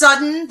of a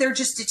sudden, they're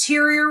just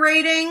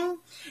deteriorating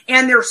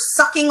and they're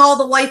sucking all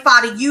the life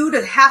out of you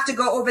to have to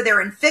go over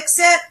there and fix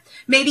it.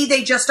 Maybe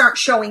they just aren't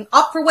showing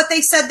up for what they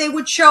said they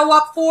would show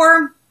up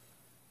for.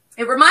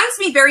 It reminds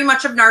me very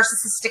much of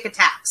narcissistic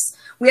attacks.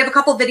 We have a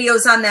couple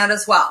videos on that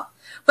as well.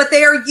 But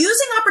they are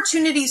using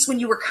opportunities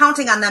when you were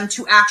counting on them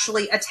to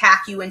actually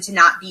attack you and to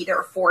not be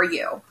there for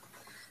you.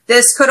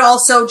 This could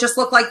also just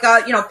look like,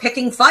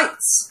 picking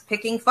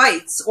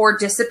fights or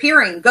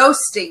disappearing,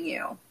 ghosting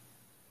you.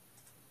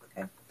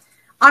 Okay.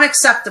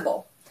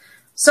 Unacceptable.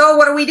 So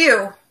what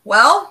do?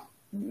 Well,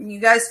 you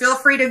guys feel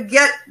free to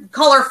get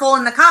colorful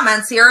in the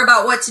comments here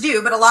about what to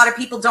do, but a lot of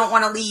people don't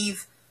want to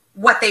leave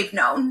what they've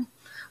known.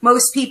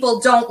 Most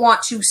people don't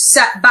want to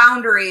set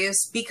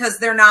boundaries because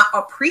they're not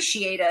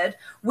appreciated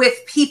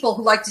with people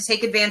who like to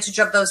take advantage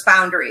of those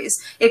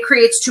boundaries. It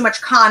creates too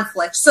much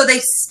conflict. So they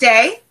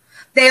stay,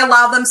 they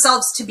allow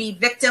themselves to be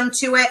victim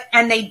to it,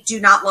 and they do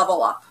not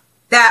level up.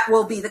 That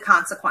will be the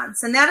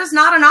consequence. And that is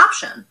not an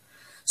option.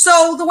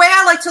 So the way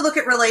I like to look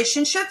at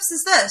relationships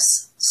is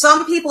this.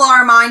 Some people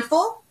are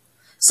mindful.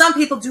 Some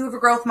people do have a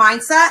growth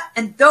mindset.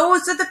 And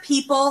those are the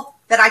people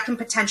that I can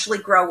potentially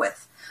grow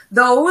with.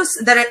 those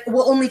that it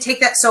will only take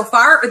that so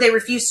far, or they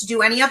refuse to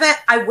do any of it,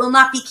 I will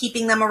not be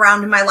keeping them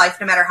around in my life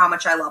no matter how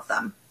much I love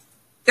them.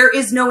 There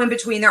is no in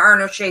between. There are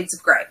no shades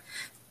of gray.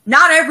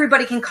 Not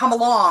everybody can come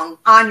along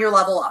on your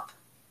level up,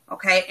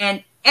 okay?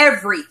 And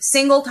every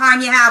single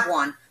time you have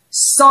one,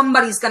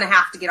 somebody's going to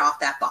have to get off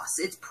that bus.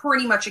 It's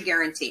pretty much a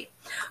guarantee.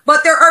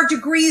 But there are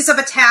degrees of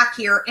attack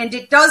here, and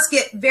it does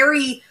get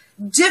very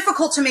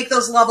difficult to make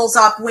those levels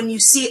up when you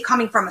see it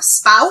coming from a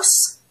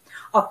spouse,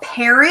 a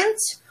parent,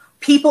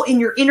 people in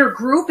your inner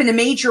group in a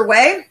major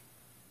way.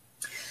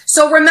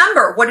 So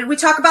remember, what did we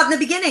talk about in the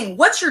beginning?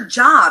 What's your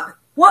job?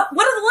 What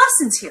are the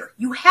lessons here?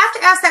 You have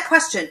to ask that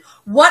question.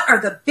 What are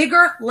the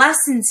bigger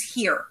lessons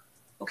here?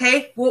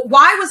 Okay? Well,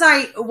 why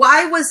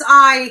was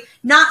I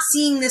not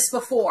seeing this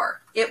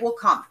before? It will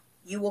come.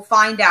 You will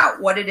find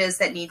out what it is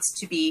that needs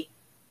to be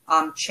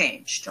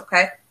changed.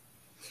 Okay?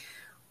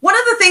 One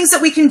of the things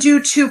that we can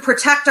do to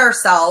protect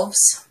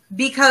ourselves,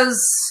 because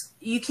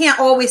you can't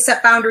always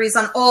set boundaries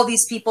on all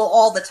these people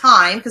all the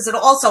time, because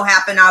it'll also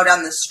happen out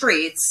on the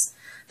streets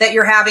that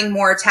you're having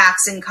more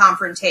attacks and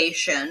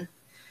confrontation.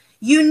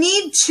 You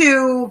need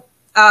to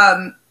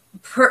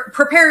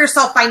prepare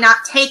yourself by not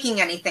taking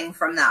anything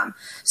from them.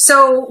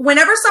 So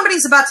whenever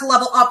somebody's about to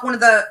level up, one of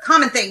the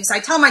common things, I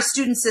tell my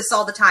students this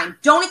all the time,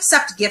 don't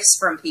accept gifts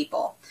from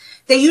people.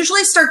 They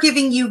usually start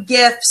giving you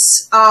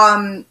gifts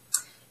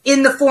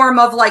in the form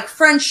of like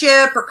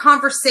friendship or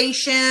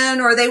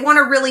conversation, or they want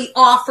to really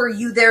offer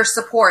you their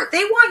support.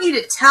 They want you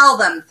to tell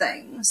them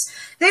things.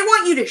 They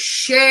want you to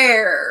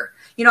share,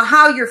 you know,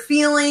 how you're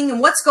feeling and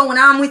what's going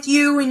on with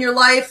you in your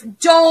life.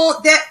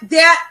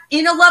 That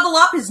in a level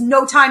up is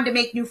no time to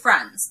make new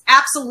friends.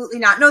 Absolutely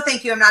not. No,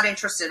 thank you. I'm not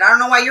interested. I don't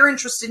know why you're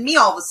interested in me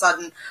all of a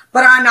sudden,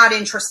 but I'm not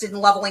interested in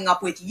leveling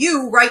up with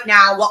you right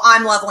now while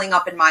I'm leveling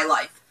up in my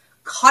life.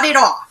 Cut it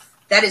off.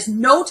 That is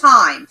no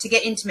time to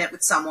get intimate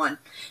with someone.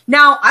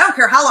 Now, I don't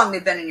care how long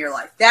they've been in your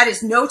life. That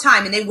is no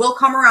time, and they will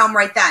come around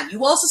right then. You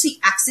will also see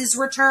exes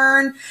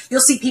return. You'll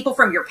see people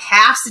from your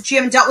past that you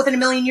haven't dealt with in a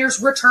million years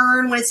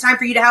return when it's time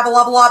for you to have a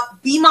level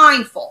up. Be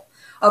mindful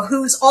of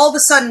who's all of a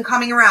sudden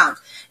coming around.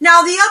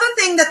 Now, the other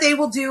thing that they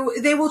will do,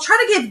 they will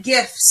try to give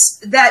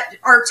gifts that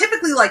are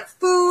typically like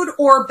food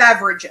or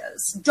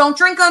beverages. Don't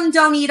drink them.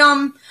 Don't eat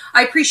them.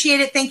 I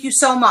appreciate it. Thank you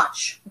so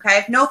much.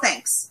 Okay? No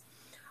thanks.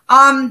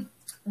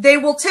 They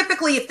will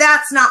typically, if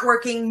that's not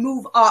working,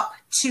 move up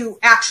to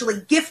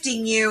actually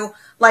gifting you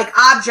like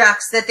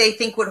objects that they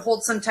think would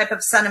hold some type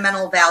of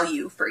sentimental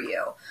value for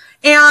you.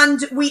 And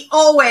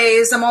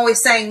I'm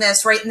always saying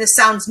this, right? And this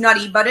sounds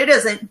nutty, but it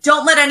isn't.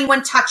 Don't let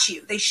anyone touch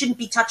you. They shouldn't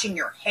be touching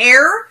your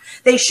hair.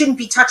 They shouldn't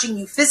be touching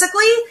you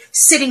physically,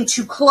 sitting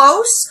too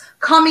close,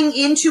 coming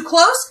in too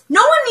close. No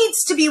one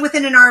needs to be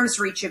within an arm's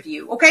reach of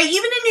you, okay?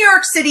 Even in New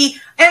York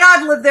City, and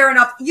I've lived there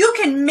enough, you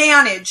can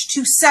manage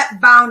to set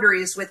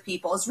boundaries with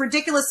people. As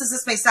ridiculous as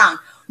this may sound,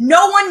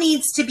 no one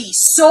needs to be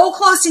so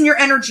close in your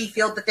energy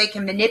field that they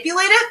can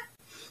manipulate it,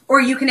 or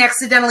you can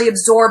accidentally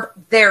absorb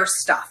their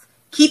stuff.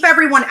 Keep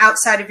everyone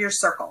outside of your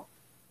circle.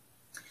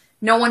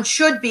 No one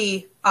should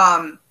be,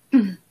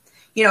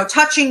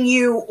 touching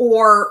you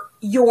or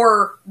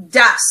your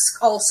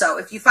desk also.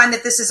 If you find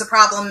that this is a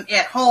problem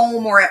at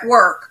home or at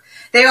work,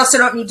 they also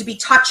don't need to be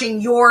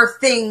touching your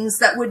things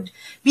that would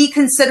be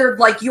considered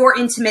like your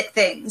intimate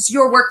things.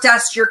 Your work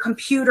desk, your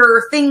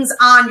computer, things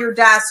on your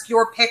desk,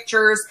 your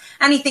pictures,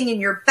 anything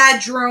in your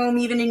bedroom,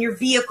 even in your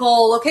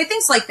vehicle, okay,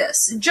 things like this.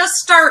 Just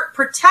start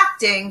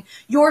protecting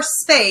your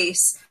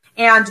space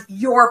and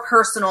your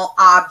personal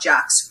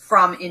objects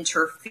from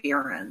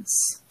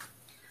interference.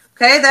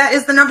 Okay, that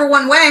is the number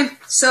one way.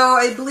 So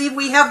I believe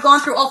we have gone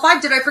through all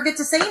 5. Did I forget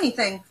to say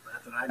anything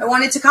I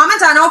wanted to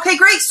comment on? Okay,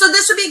 great. So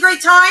this would be a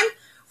great time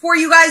for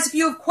you guys if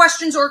you have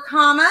questions or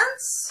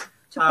comments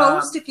to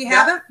post if you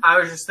haven't. I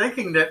was just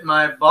thinking that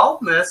my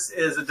baldness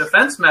is a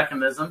defense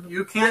mechanism.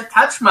 You can't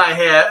touch my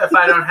hair if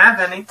I don't have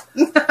any.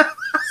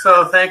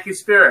 So thank you,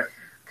 Spirit.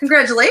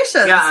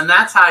 Congratulations. Yeah, and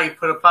that's how you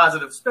put a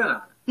positive spin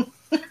on it.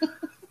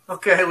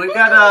 Okay, we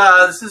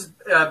got, this has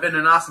been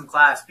an awesome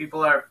class.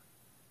 People are,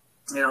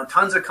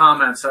 tons of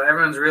comments, so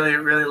everyone's really,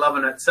 really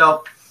loving it.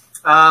 So,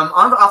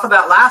 off of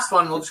that last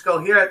one, we'll just go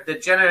here,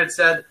 that Jenna had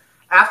said,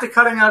 after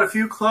cutting out a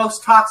few close,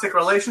 toxic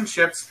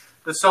relationships,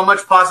 there's so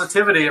much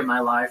positivity in my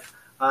life.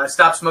 I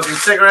stopped smoking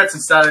cigarettes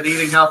and started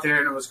eating healthier,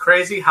 and it was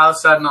crazy how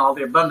sudden all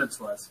the abundance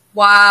was.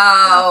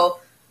 Wow.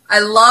 Yeah. I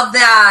love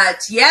that.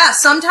 Yeah,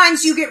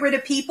 sometimes you get rid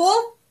of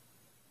people,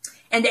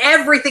 and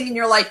everything in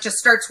your life just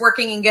starts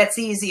working and gets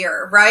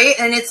easier, right?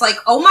 And it's like,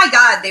 oh my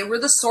God, they were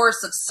the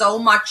source of so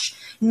much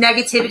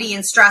negativity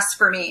and stress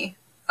for me.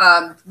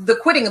 The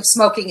quitting of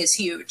smoking is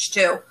huge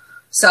too.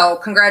 So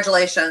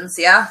congratulations.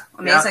 Yeah,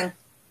 amazing. Yeah.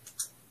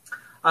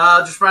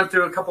 I'll just run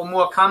through a couple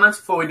more comments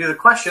before we do the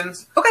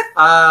questions. Okay.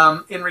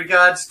 In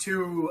regards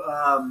to,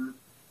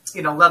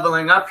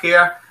 leveling up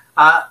here,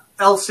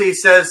 Elsie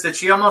says that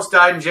she almost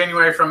died in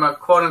January from a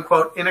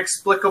quote-unquote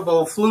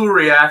inexplicable flu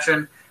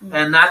reaction.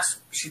 And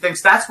she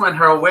thinks that's when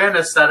her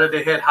awareness started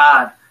to hit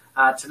hard.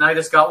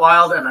 Tinnitus got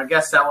wild, and I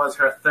guess that was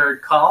her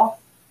 3rd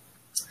call.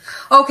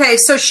 Okay,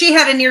 so she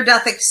had a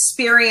near-death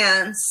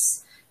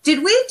experience.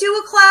 Did we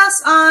do a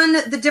class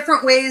on the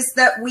different ways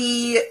that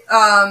we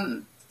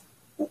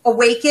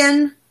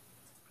awaken?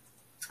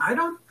 I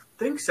don't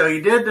think so.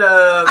 You did.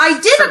 I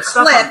did a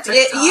clip.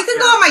 You can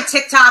go on my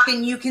TikTok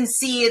and you can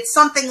see it's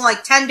something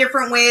like 10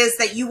 different ways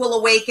that you will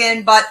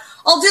awaken, but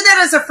I'll do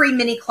that as a free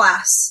mini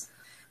class.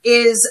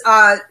 Is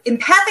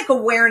empathic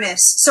awareness.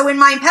 So in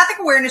my empathic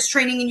awareness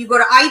training, and you go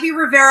to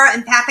IvyRivera,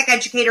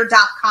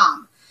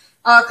 empathiceducator.com.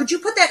 Could you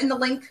put that in the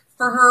link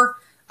for her?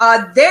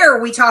 There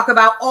we talk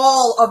about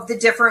all of the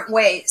different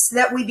ways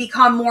that we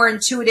become more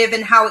intuitive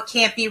and how it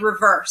can't be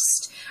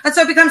reversed. And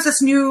so it becomes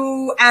this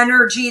new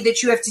energy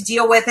that you have to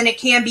deal with, and it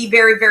can be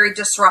very, very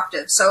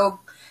disruptive. So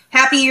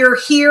happy you're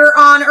here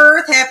on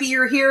Earth. Happy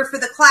you're here for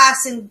the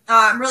class, and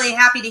I'm really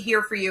happy to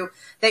hear for you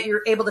that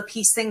you're able to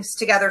piece things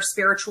together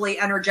spiritually,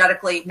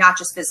 energetically, not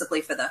just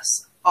physically for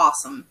this.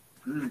 Awesome.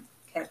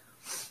 Okay.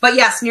 But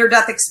yes,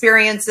 near-death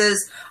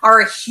experiences are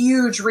a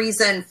huge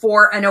reason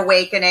for an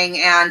awakening,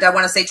 and I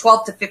want to say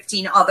 12 to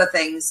 15 other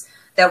things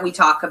that we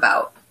talk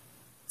about.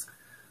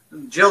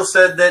 Jill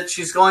said that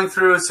she's going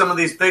through some of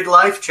these big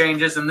life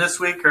changes, and this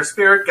week her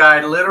spirit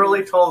guide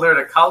literally told her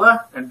to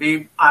color and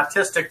be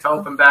artistic to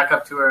open back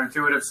up to her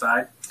intuitive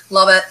side.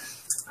 Love it.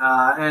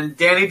 And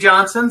Danny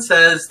Johnson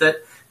says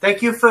that,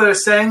 thank you for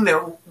saying that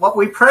what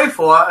we pray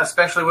for,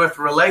 especially with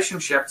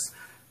relationships,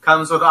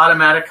 comes with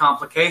automatic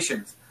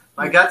complications.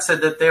 My gut said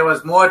that there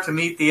was more to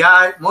meet the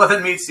eye, more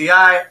than meets the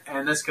eye,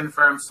 and this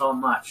confirms so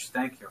much.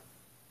 Thank you.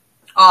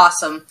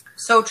 Awesome.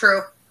 So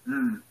true.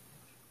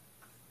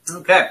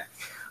 Okay.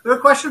 We have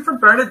a question from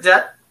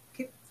Bernadette.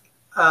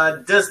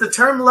 Does the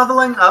term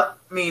leveling up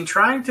mean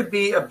trying to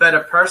be a better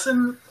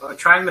person or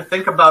trying to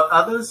think about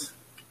others?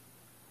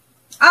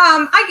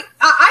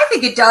 I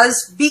think it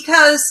does,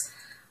 because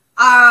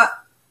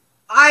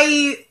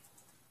I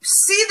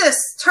see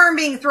this term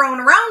being thrown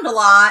around a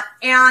lot,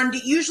 and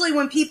usually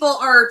when people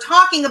are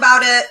talking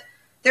about it,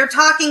 they're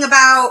talking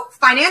about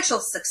financial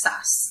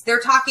success. They're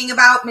talking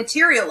about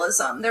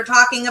materialism. They're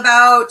talking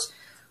about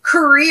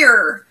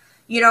career,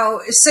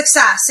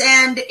 success.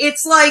 And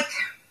it's like,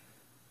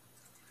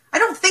 I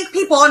don't think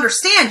people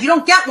understand. You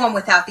don't get one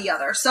without the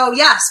other. So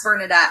yes,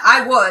 Bernadette,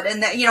 I would.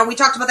 And that, we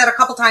talked about that a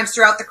couple times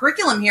throughout the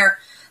curriculum here,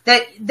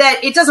 that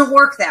it doesn't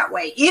work that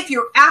way. If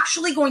you're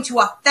actually going to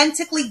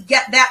authentically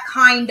get that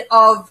kind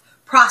of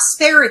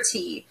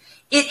prosperity,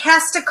 it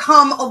has to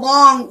come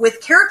along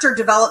with character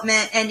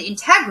development and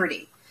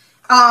integrity.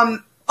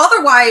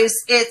 Otherwise,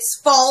 it's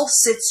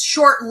false, it's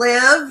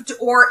short-lived,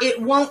 or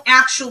it won't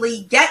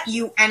actually get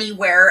you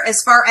anywhere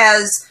as far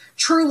as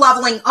true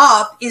leveling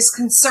up is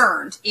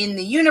concerned in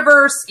the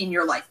universe, in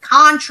your life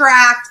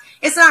contract.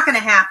 It's not going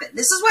to happen.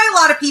 This is why a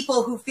lot of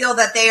people who feel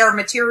that they are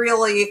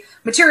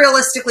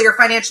materialistically or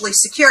financially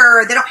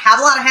secure, they don't have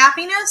a lot of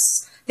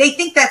happiness. They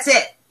think that's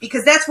it,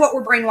 because that's what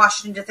we're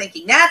brainwashed into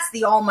thinking. That's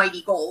the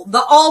almighty goal.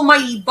 The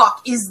almighty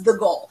buck is the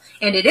goal,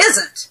 and it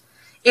isn't.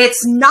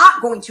 It's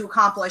not going to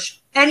accomplish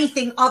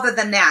anything other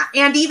than that.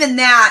 And even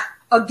that,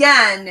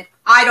 again,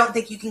 I don't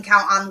think you can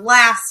count on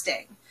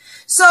lasting.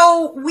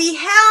 So we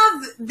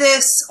have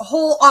this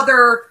whole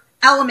other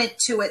element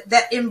to it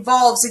that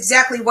involves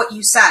exactly what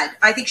you said.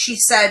 I think she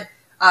said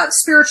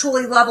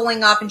spiritually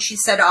leveling up, and she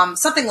said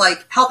something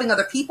like helping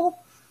other people,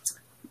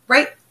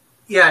 right?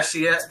 Yeah,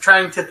 she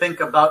trying to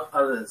think about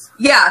others.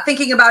 Yeah,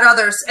 thinking about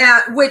others,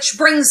 which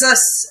brings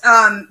us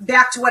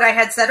back to what I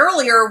had said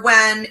earlier,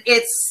 when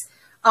it's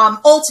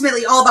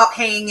ultimately all about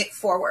paying it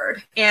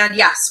forward. And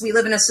yes, we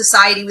live in a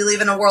society, we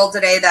live in a world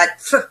today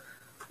that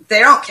they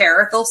don't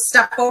care. They'll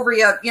step over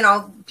you,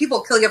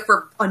 people kill you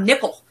for a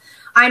nickel.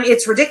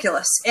 It's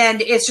ridiculous.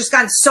 And it's just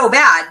gotten so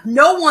bad.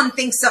 No one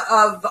thinks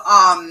of,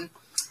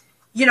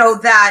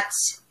 that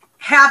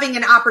having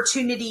an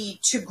opportunity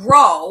to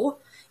grow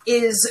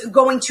is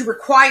going to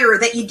require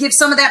that you give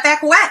some of that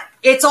back away.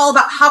 It's all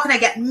about, how can I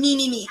get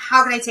me?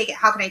 How can I take it?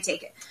 How can I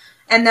take it?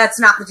 And that's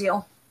not the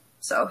deal.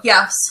 So,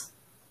 yes.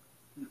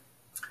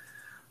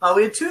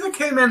 We had two that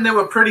came in that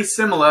were pretty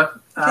similar.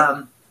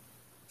 Okay.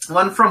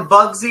 One from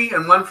Bugsy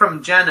and one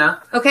from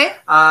Jenna. Okay.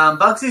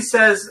 Bugsy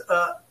says,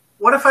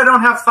 what if I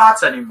don't have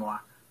thoughts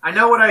anymore? I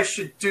know what I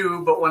should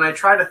do, but when I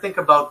try to think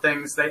about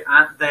things, they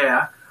aren't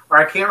there, or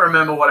I can't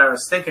remember what I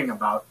was thinking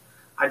about.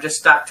 I just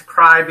start to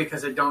cry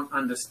because I don't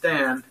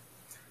understand.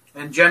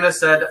 And Jenna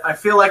said, I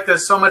feel like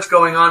there's so much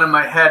going on in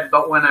my head,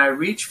 but when I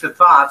reach for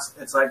thoughts,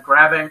 it's like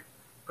grabbing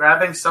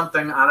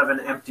something out of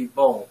an empty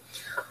bowl.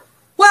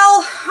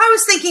 Well, I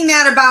was thinking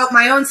that about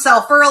my own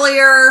self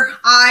earlier.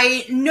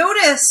 I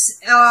notice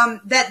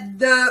that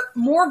the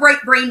more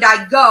right-brained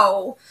I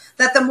go,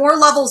 that the more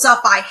levels up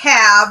I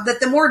have,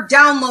 that the more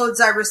downloads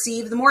I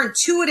receive, the more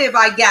intuitive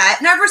I get.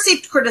 And I've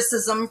received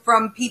criticism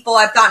from people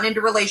I've gotten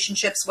into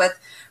relationships with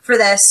for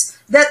this,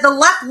 that the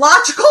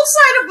logical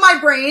side of my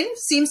brain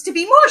seems to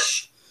be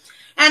mush.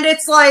 And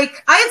it's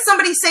like, I had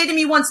somebody say to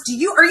me once,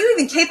 are you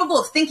even capable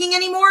of thinking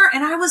anymore?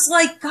 And I was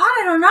like, God,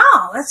 I don't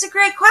know. That's a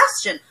great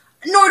question.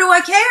 nor do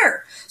I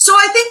care. So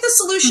I think the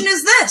solution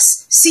is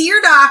this. See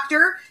your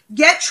doctor,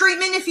 get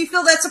treatment if you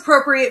feel that's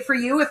appropriate for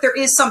you, if there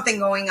is something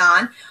going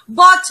on,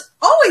 but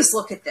always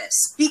look at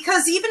this,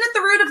 because even at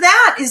the root of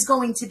that is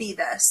going to be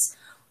this.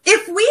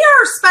 If we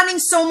are spending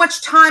so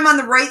much time on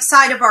the right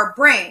side of our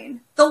brain,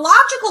 the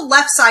logical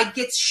left side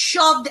gets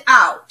shoved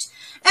out.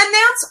 And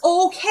that's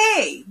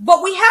okay,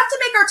 but we have to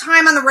make our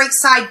time on the right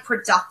side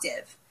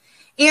productive.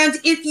 And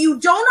if you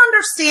don't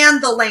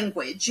understand the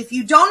language, if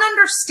you don't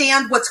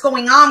understand what's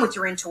going on with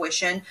your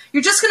intuition,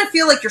 you're just going to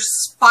feel like you're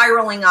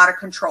spiraling out of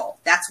control.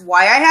 That's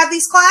why I have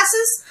these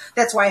classes.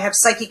 That's why I have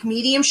psychic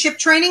mediumship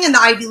training in the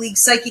Ivy League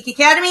Psychic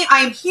Academy. I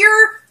am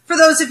here for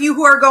those of you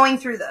who are going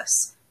through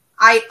this.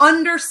 I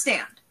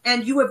understand.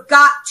 And you have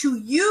got to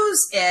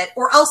use it,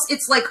 or else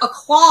it's like a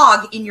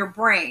clog in your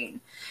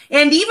brain.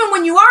 And even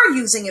when you are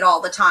using it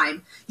all the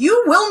time,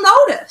 you will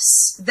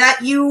notice that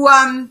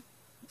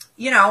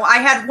I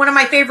had one of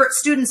my favorite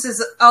students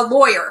is a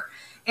lawyer.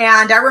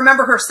 And I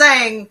remember her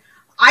saying,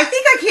 I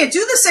think I can't do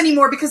this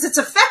anymore because it's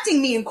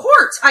affecting me in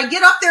court. I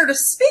get up there to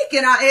speak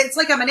and it's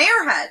like I'm an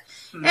airhead.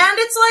 And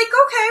it's like,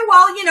 okay,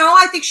 well,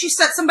 I think she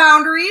set some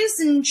boundaries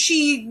and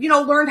she,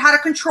 learned how to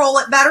control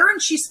it better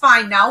and she's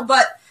fine now.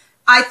 But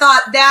I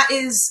thought that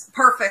is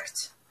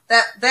perfect.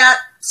 That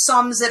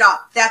sums it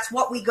up. That's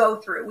what we go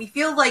through. We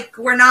feel like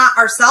we're not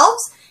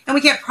ourselves and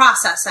we can't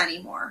process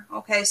anymore.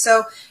 Okay,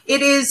 so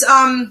it is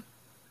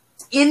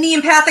in the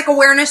empathic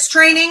awareness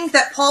training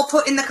that Paul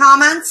put in the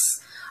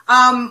comments,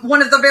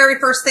 one of the very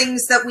first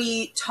things that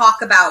we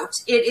talk about.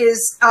 It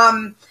is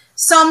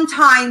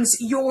sometimes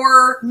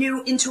your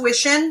new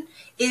intuition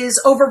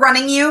is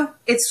overrunning you.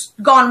 It's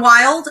gone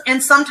wild.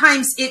 And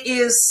sometimes it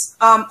is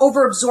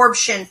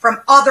overabsorption from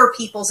other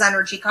people's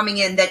energy coming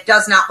in that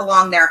does not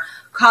belong there,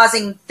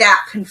 causing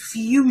that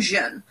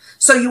confusion.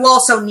 So you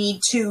also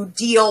need to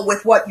deal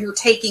with what you're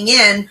taking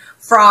in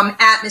from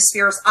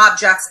atmospheres,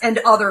 objects, and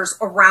others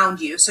around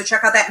you. So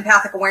check out that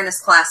empathic awareness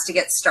class to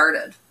get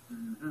started.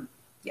 Mm-hmm.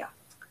 Yeah.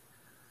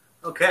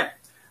 Okay.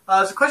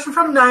 There's a question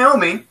from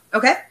Naomi.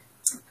 Okay.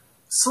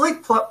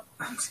 Sleep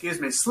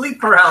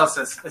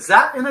paralysis. Is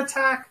that an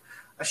attack?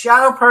 A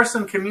shadow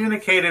person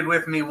communicated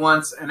with me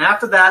once, and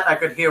after that I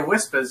could hear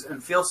whispers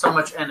and feel so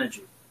much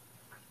energy.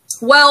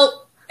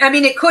 Well,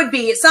 it could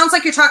be. It sounds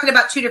like you're talking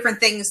about two different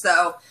things,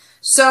 though.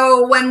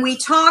 So when we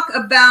talk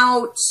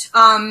about,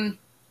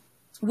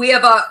 we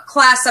have a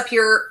class up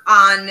here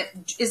on,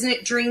 isn't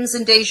it Dreams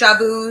and Deja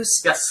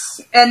Vus? Yes.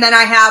 And then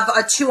I have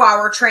a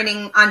 2-hour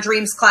training on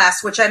dreams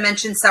class, which I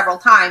mentioned several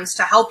times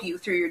to help you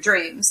through your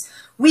dreams.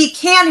 We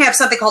can have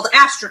something called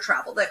astral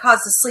travel that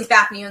causes sleep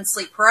apnea and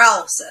sleep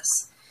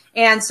paralysis.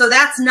 And so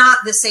that's not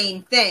the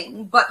same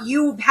thing, but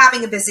you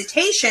having a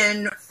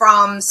visitation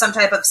from some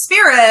type of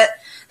spirit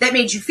that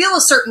made you feel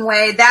a certain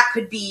way, that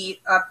could be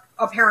a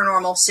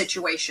paranormal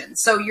situation.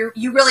 So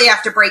you really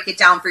have to break it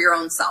down for your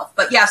own self.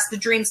 But yes, the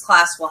dreams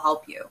class will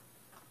help you.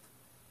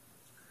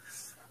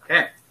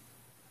 Okay.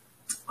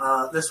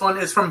 This one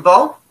is from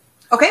Bo.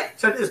 Okay.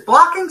 So is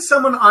blocking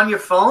someone on your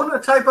phone a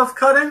type of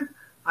cutting?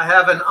 I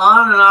have an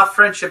on and off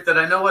friendship that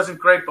I know wasn't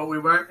great, but we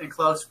weren't in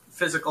close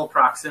physical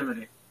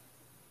proximity.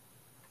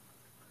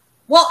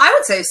 Well, I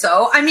would say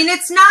so.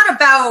 It's not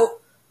about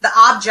the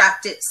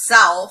object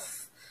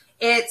itself.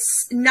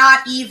 It's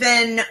not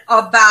even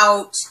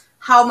about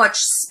how much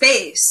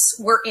space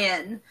we're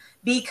in,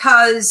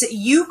 because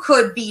you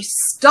could be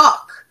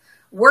stuck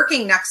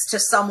working next to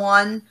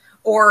someone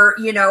or,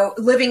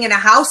 living in a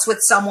house with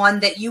someone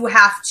that you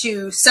have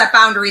to set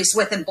boundaries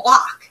with and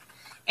block.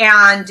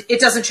 And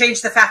it doesn't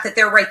change the fact that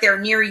they're right there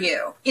near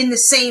you. In the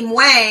same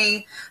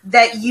way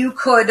that you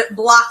could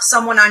block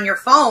someone on your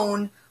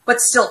phone, but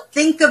still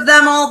think of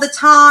them all the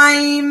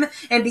time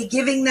and be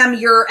giving them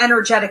your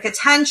energetic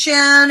attention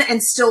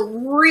and still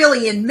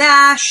really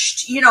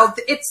enmeshed,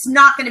 it's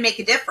not going to make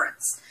a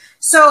difference.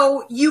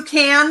 So you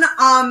can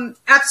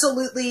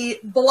absolutely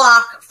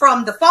block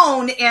from the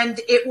phone,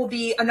 and it will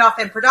be enough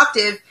and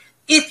productive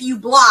if you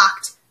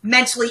blocked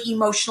mentally,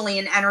 emotionally,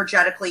 and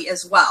energetically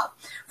as well.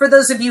 For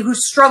those of you who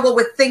struggle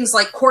with things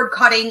like cord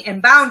cutting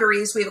and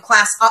boundaries, we have a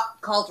class up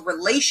called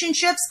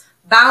Relationships,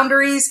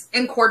 Boundaries,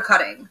 and Cord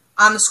Cutting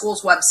on the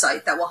school's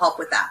website that will help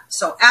with that.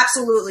 So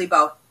absolutely,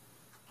 Bo.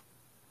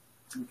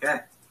 Okay.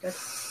 Good.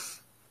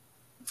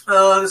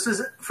 This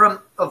is from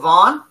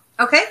Yvonne.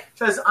 Okay. It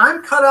says,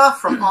 I'm cut off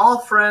from all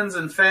friends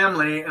and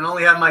family and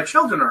only have my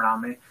children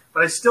around me,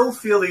 but I still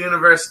feel the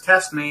universe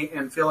test me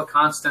and feel a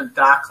constant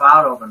dark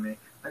cloud over me.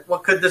 Like,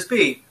 what could this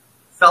be?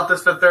 Felt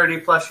this for 30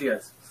 plus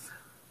years.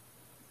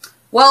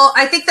 Well,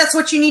 I think that's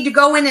what you need to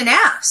go in and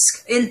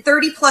ask. In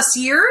 30 plus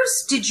years,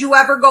 did you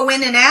ever go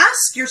in and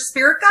ask your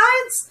spirit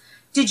guides?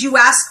 Did you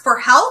ask for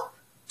help?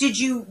 Did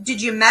you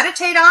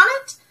meditate on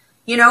it?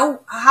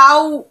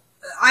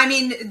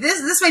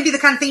 This may be the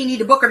kind of thing you need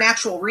to book an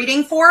actual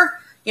reading for.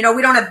 We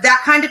don't have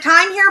that kind of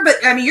time here, but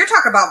you're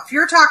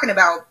talking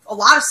about a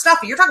lot of stuff,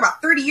 but you're talking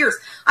about 30 years.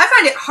 I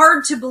find it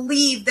hard to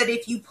believe that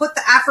if you put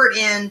the effort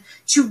in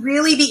to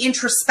really be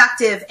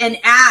introspective and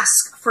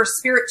ask for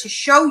spirit to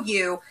show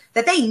you,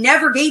 that they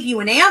never gave you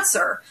an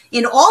answer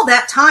in all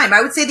that time.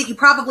 I would say that you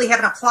probably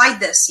haven't applied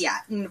this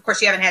yet. And of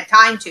course you haven't had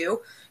time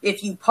to,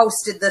 if you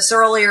posted this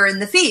earlier in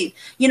the feed,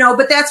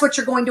 but that's what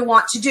you're going to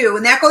want to do.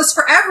 And that goes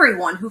for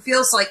everyone who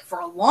feels like for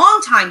a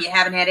long time you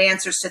haven't had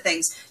answers to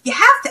things. You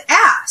have to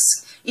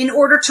ask in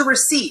order to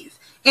receive.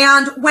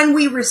 And when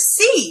we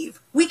receive,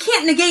 we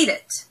can't negate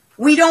it.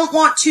 We don't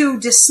want to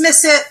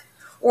dismiss it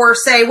or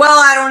say, well,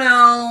 I don't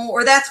know,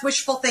 or that's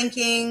wishful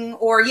thinking,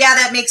 or yeah,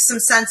 that makes some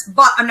sense,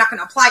 but I'm not going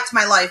to apply it to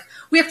my life.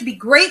 We have to be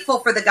grateful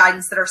for the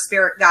guidance that our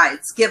spirit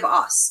guides give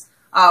us.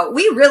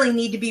 We really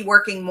need to be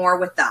working more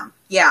with them.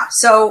 Yeah.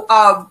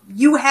 So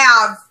you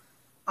have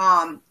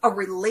a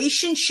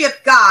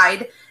relationship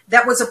guide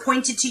that was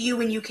appointed to you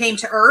when you came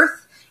to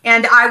Earth.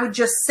 And I would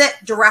just sit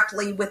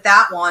directly with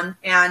that one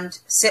and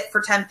sit for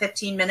 10,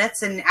 15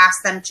 minutes and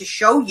ask them to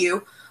show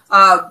you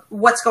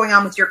what's going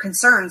on with your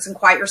concerns, and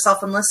quiet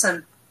yourself and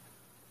listen.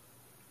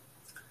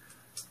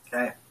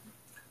 Okay.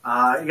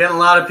 You're getting a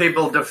lot of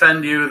people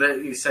defend you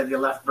that you said your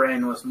left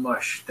brain was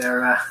mush.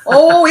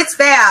 Oh, it's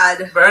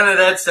bad.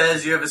 Bernadette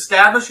says, you have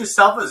established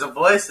yourself as a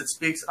voice that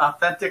speaks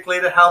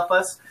authentically to help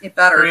us. It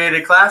better.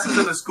 Created classes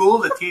in the school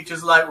that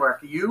teaches light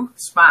work. You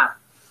smart.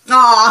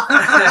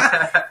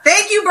 Aw.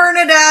 Thank you,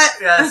 Bernadette.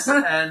 Yes,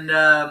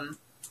 and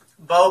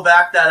Bo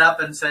backed that up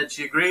and said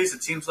she agrees.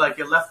 It seems like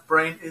your left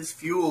brain is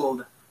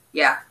fueled.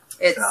 Yeah,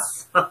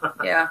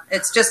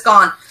 it's just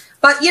gone.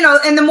 But,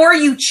 and the more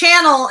you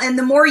channel and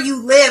the more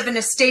you live in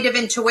a state of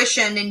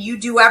intuition and you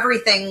do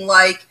everything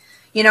like,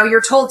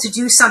 you're told to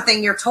do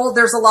something, you're told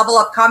there's a level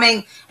up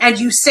coming, and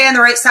you stay on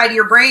the right side of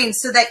your brain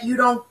so that you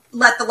don't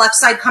let the left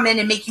side come in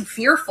and make you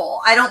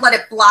fearful. I don't let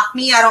it block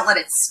me. I don't let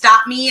it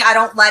stop me. I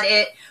don't let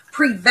it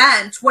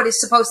prevent what is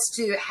supposed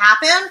to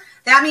happen.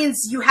 That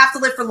means you have to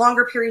live for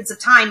longer periods of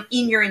time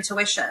in your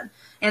intuition.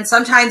 And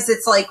sometimes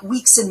it's like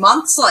weeks and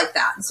months like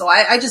that. And so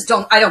I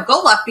don't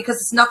go left because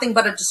it's nothing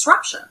but a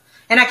disruption.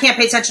 And I can't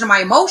pay attention to my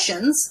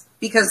emotions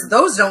because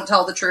those don't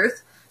tell the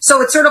truth.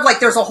 So it's sort of like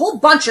there's a whole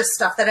bunch of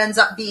stuff that ends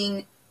up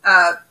being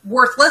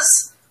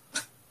worthless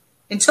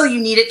until you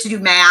need it to do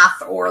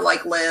math or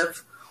like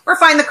live or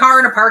find the car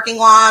in a parking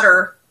lot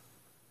or...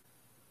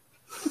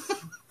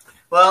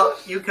 Well,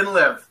 you can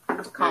live.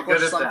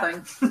 Accomplish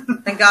something.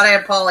 Thank God I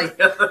had Polly.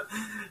 The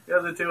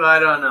other two, I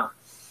don't know.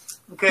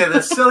 Okay,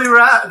 the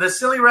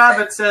silly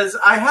rabbit says,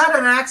 I had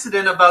an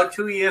accident about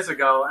 2 years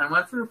ago and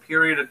went through a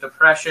period of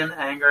depression,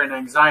 anger, and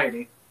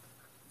anxiety.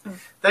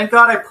 Thank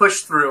God I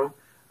pushed through.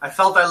 I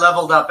felt I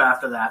leveled up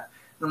after that.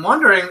 I'm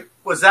wondering,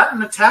 was that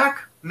an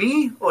attack,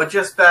 me, or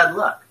just bad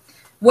luck?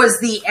 Was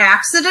the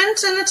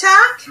accident an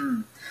attack?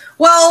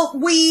 Well,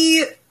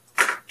 we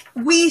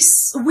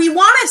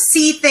want to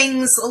see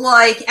things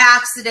like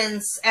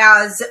accidents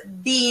as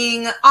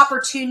being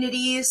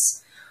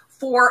opportunities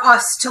for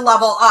us to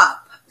level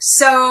up.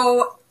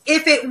 So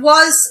if it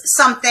was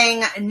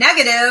something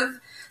negative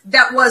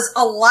that was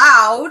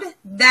allowed,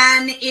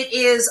 then it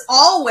is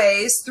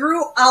always,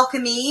 through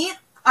alchemy,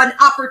 an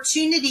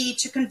opportunity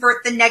to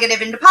convert the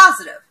negative into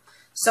positive.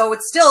 So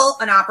it's still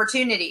an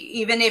opportunity,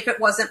 even if it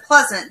wasn't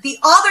pleasant. The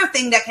other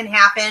thing that can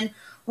happen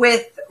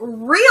with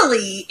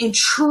really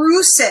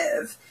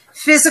intrusive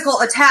physical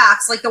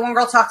attacks, like the one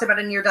girl talked about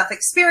a near-death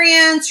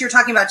experience, you're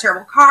talking about a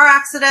terrible car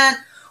accident.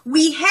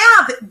 We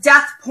have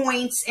death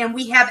points and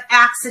we have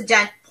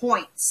accident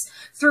points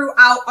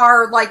throughout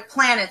our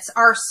planets,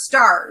 our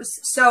stars.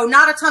 So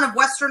not a ton of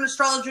Western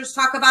astrologers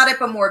talk about it,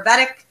 but more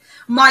Vedic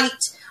might.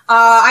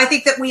 I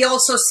think that we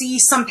also see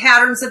some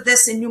patterns of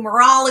this in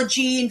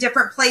numerology in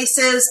different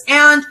places.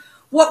 And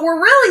what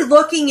we're really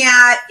looking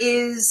at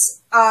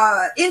is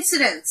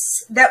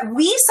incidents that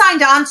we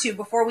signed on to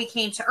before we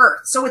came to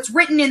Earth. So it's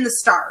written in the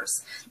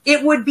stars.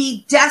 It would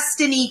be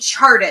destiny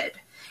charted.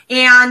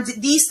 And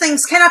these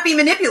things cannot be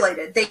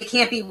manipulated. They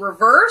can't be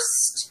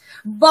reversed.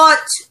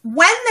 But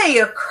when they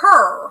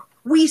occur,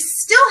 we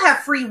still have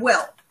free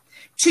will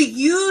to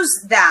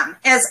use them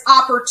as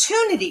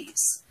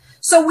opportunities.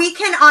 So we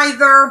can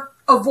either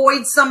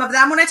avoid some of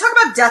them. When I talk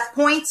about death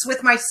points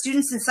with my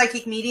students in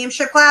psychic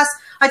mediumship class,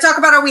 I talk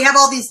about how we have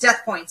all these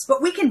death points,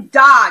 but we can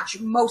dodge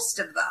most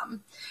of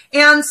them.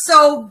 And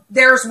so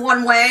there's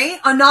one way.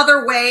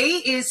 Another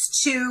way is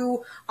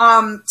to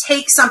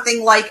take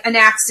something like an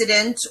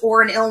accident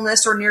or an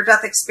illness or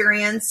near-death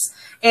experience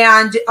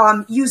and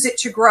use it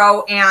to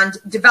grow and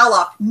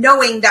develop,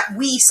 knowing that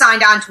we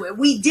signed on to it.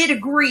 We did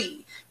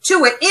agree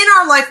to it in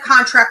our life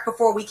contract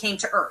before we came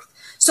to Earth.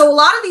 So a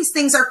lot of these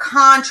things are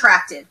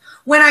contracted.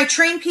 When I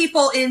train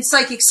people in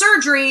psychic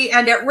surgery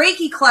and at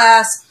Reiki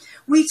class,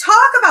 we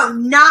talk about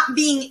not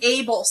being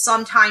able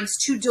sometimes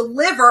to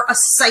deliver a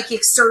psychic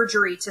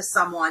surgery to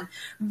someone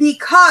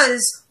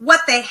because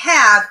what they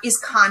have is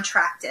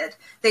contracted.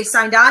 They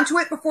signed on to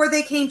it before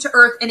they came to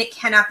Earth and it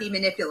cannot be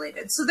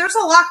manipulated. So there's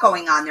a lot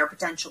going on there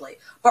potentially.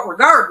 But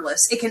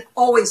regardless, it can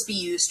always be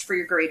used for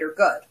your greater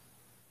good.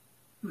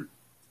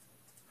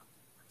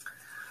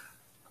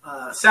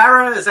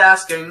 Sarah is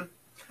asking,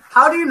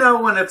 how do you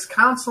know when it's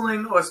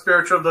counseling or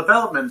spiritual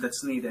development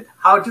that's needed?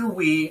 How do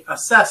we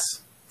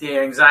assess the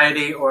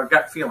anxiety or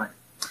gut feeling?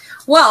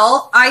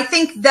 Well, I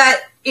think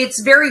that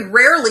it's very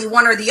rarely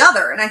one or the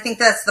other. And I think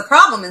that's the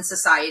problem in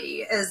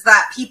society, is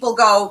that people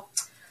go,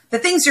 the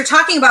things you're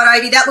talking about,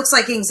 Ivy, that looks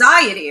like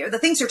anxiety. Or the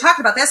things you're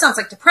talking about, that sounds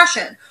like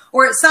depression.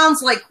 Or it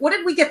sounds like, what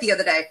did we get the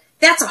other day?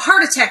 That's a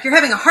heart attack. You're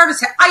having a heart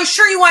attack. I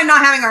assure you I'm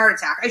not having a heart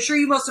attack. I assure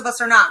you most of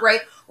us are not, right?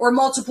 Or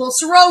multiple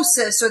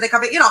sclerosis, or they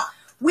come,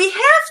 we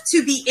have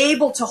to be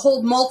able to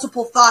hold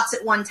multiple thoughts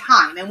at one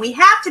time. And we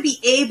have to be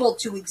able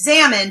to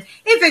examine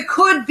if it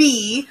could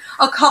be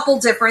a couple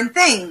different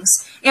things.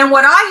 And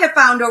what I have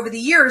found over the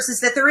years is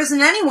that there isn't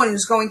anyone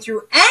who's going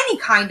through any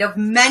kind of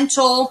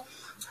mental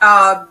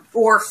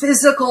or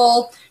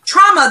physical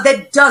trauma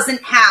that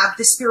doesn't have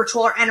the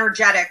spiritual or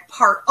energetic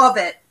part of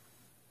it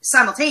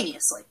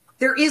simultaneously.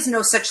 There is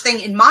no such thing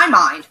in my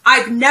mind.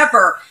 I've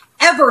never,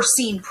 ever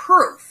seen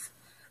proof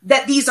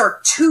that these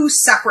are two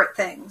separate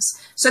things.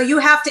 So you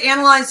have to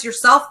analyze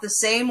yourself the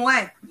same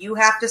way. You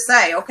have to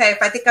say, okay,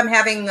 if I think I'm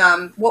having,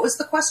 what was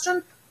the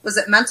question? Was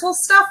it mental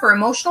stuff or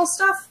emotional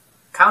stuff?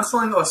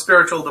 Counseling or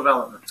spiritual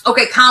development?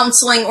 Okay,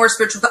 counseling or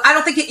spiritual. I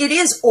don't think it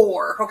is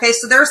or. Okay,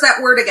 so there's that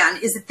word again.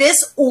 Is it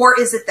this or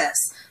is it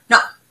this? No,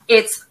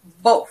 it's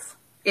both.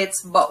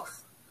 It's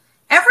both.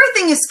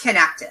 Everything is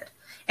connected.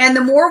 And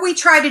the more we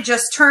try to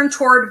just turn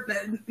toward,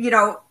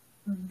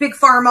 big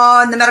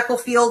pharma and the medical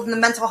field and the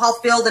mental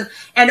health field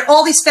and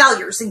all these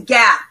failures and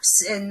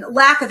gaps and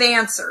lack of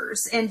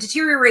answers and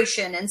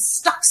deterioration and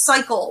stuck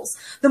cycles,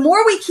 the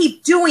more we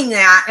keep doing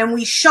that and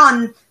we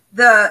shun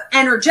the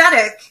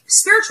energetic,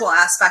 spiritual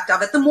aspect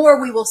of it, the more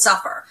we will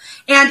suffer.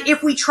 And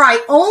if we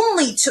try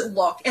only to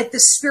look at the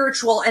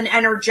spiritual and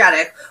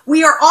energetic,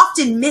 we are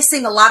often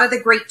missing a lot of the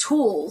great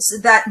tools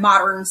that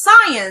modern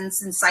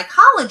science and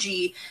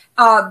psychology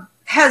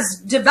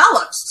has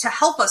developed to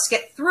help us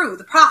get through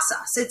the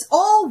process. It's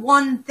all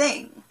one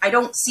thing. I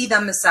don't see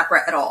them as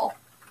separate at all.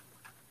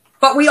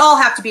 But we all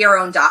have to be our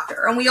own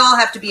doctor, and we all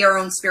have to be our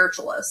own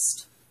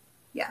spiritualist.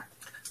 Yeah.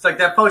 It's like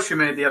that post you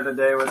made the other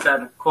day was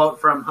that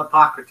quote from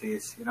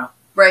Hippocrates,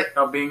 Right.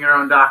 About being your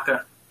own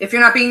doctor. If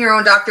you're not being your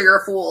own doctor, you're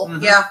a fool.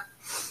 Mm-hmm. Yeah.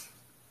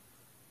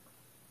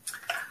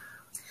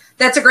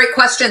 That's a great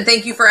question.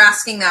 Thank you for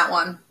asking that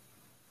one.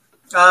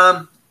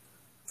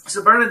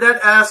 So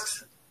Bernadette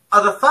asks,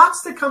 are the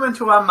thoughts that come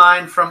into our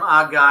mind from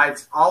our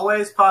guides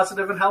always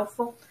positive and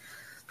helpful?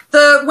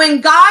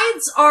 When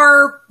guides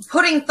are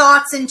putting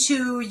thoughts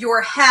into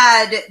your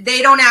head,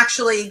 they don't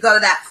actually go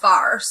that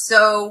far.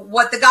 So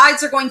what the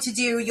guides are going to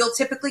do, you'll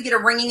typically get a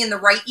ringing in the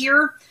right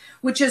ear,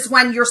 which is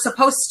when you're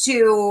supposed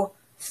to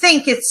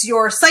think it's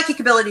your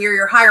psychic ability or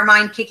your higher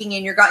mind kicking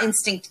in, your gut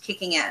instinct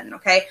kicking in,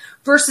 okay?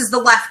 Versus the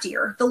left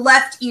ear. The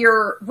left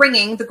ear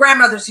ringing, the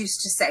grandmothers used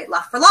to say,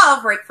 left for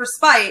love, right for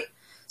spite.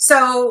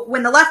 So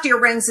when the left ear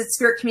rings, it's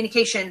spirit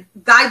communication.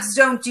 Guides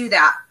don't do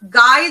that.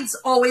 Guides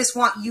always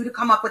want you to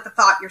come up with the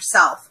thought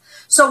yourself.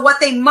 So what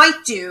they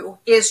might do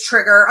is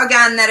trigger,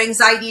 again, that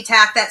anxiety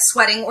attack, that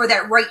sweating, or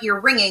that right ear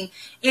ringing.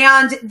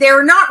 And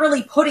they're not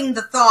really putting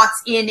the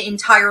thoughts in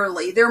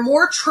entirely. They're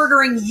more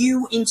triggering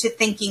you into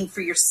thinking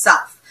for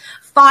yourself,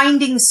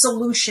 finding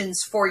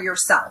solutions for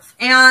yourself.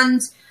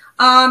 And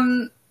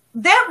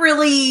that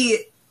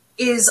really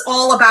is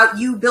all about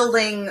you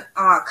building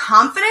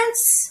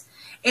confidence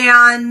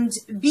and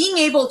being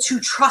able to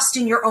trust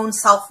in your own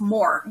self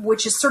more,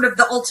 which is sort of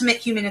the ultimate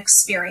human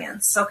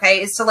experience,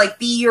 okay, is to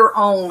be your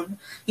own,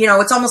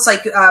 it's almost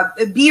like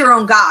be your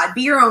own God,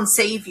 be your own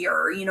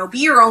savior, be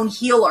your own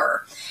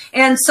healer.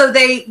 And so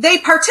they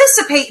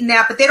participate in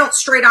that, but they don't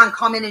straight on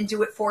come in and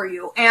do it for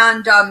you.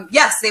 And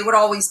yes, they would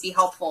always be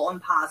helpful and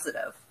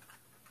positive.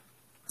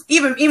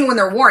 Even when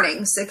they're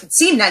warnings, it could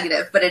seem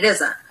negative, but it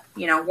isn't.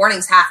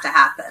 Warnings have to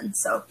happen.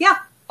 So yeah,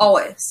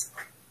 always.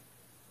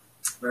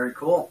 Very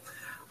cool.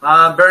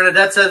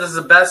 Bernadette says this is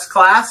the best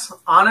class.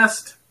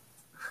 Honest.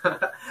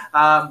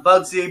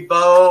 Bugsy,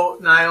 Bo,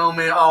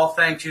 Naomi, all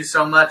thanked you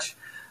so much.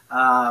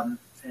 And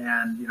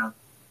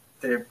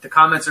the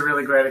comments are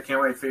really great. I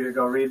can't wait for you to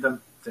go read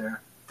them. They're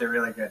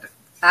really good.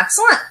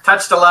 Excellent.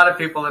 Touched a lot of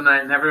people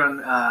tonight, and everyone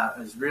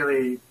has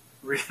really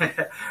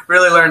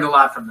learned a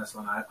lot from this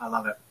one. I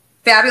love it.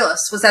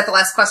 Fabulous. Was that the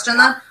last question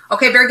then?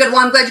 Okay, very good. Well,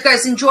 I'm glad you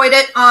guys enjoyed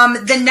it.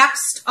 The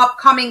next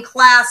upcoming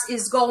class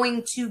is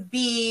going to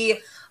be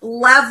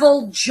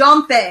level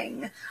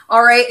jumping.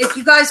 All right. If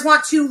you guys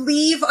want to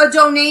leave a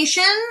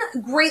donation,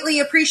 greatly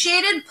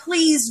appreciated.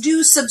 Please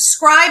do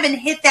subscribe and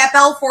hit that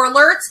bell for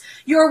alerts.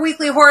 Your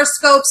weekly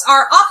horoscopes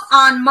are up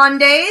on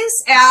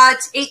Mondays at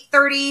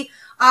 8:30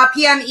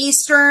 p.m.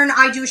 Eastern.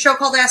 I do a show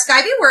called Ask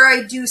Ivy where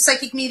I do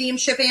psychic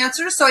mediumship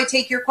answers. So I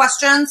take your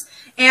questions.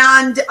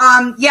 And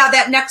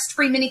that next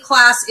free mini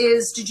class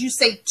is, did you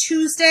say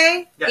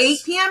Tuesday, yes. 8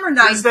 p.m. or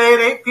 9? Tuesday at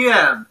 8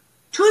 p.m.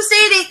 Tuesday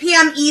at 8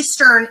 p.m.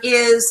 Eastern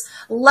is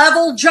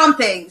level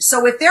jumping.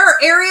 So if there are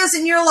areas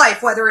in your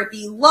life, whether it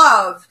be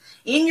love,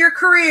 in your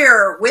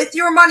career, with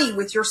your money,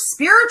 with your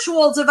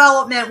spiritual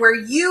development, where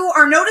you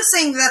are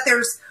noticing that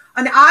there's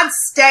an odd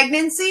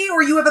stagnancy,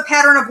 or you have a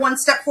pattern of 1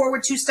 step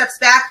forward, 2 steps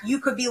back, you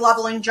could be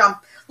level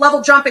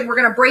jumping. We're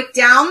going to break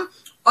down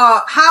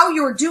how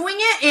you're doing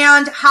it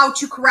and how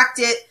to correct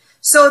it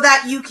so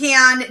that you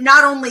can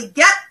not only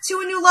get to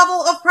a new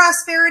level of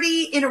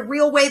prosperity in a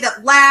real way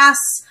that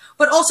lasts,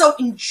 but also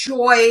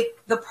enjoy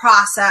the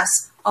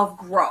process of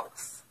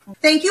growth.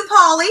 Thank you,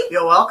 Polly.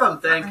 You're welcome.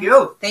 Thank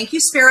you. Thank you,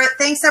 Spirit.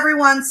 Thanks,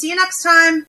 everyone. See you next time.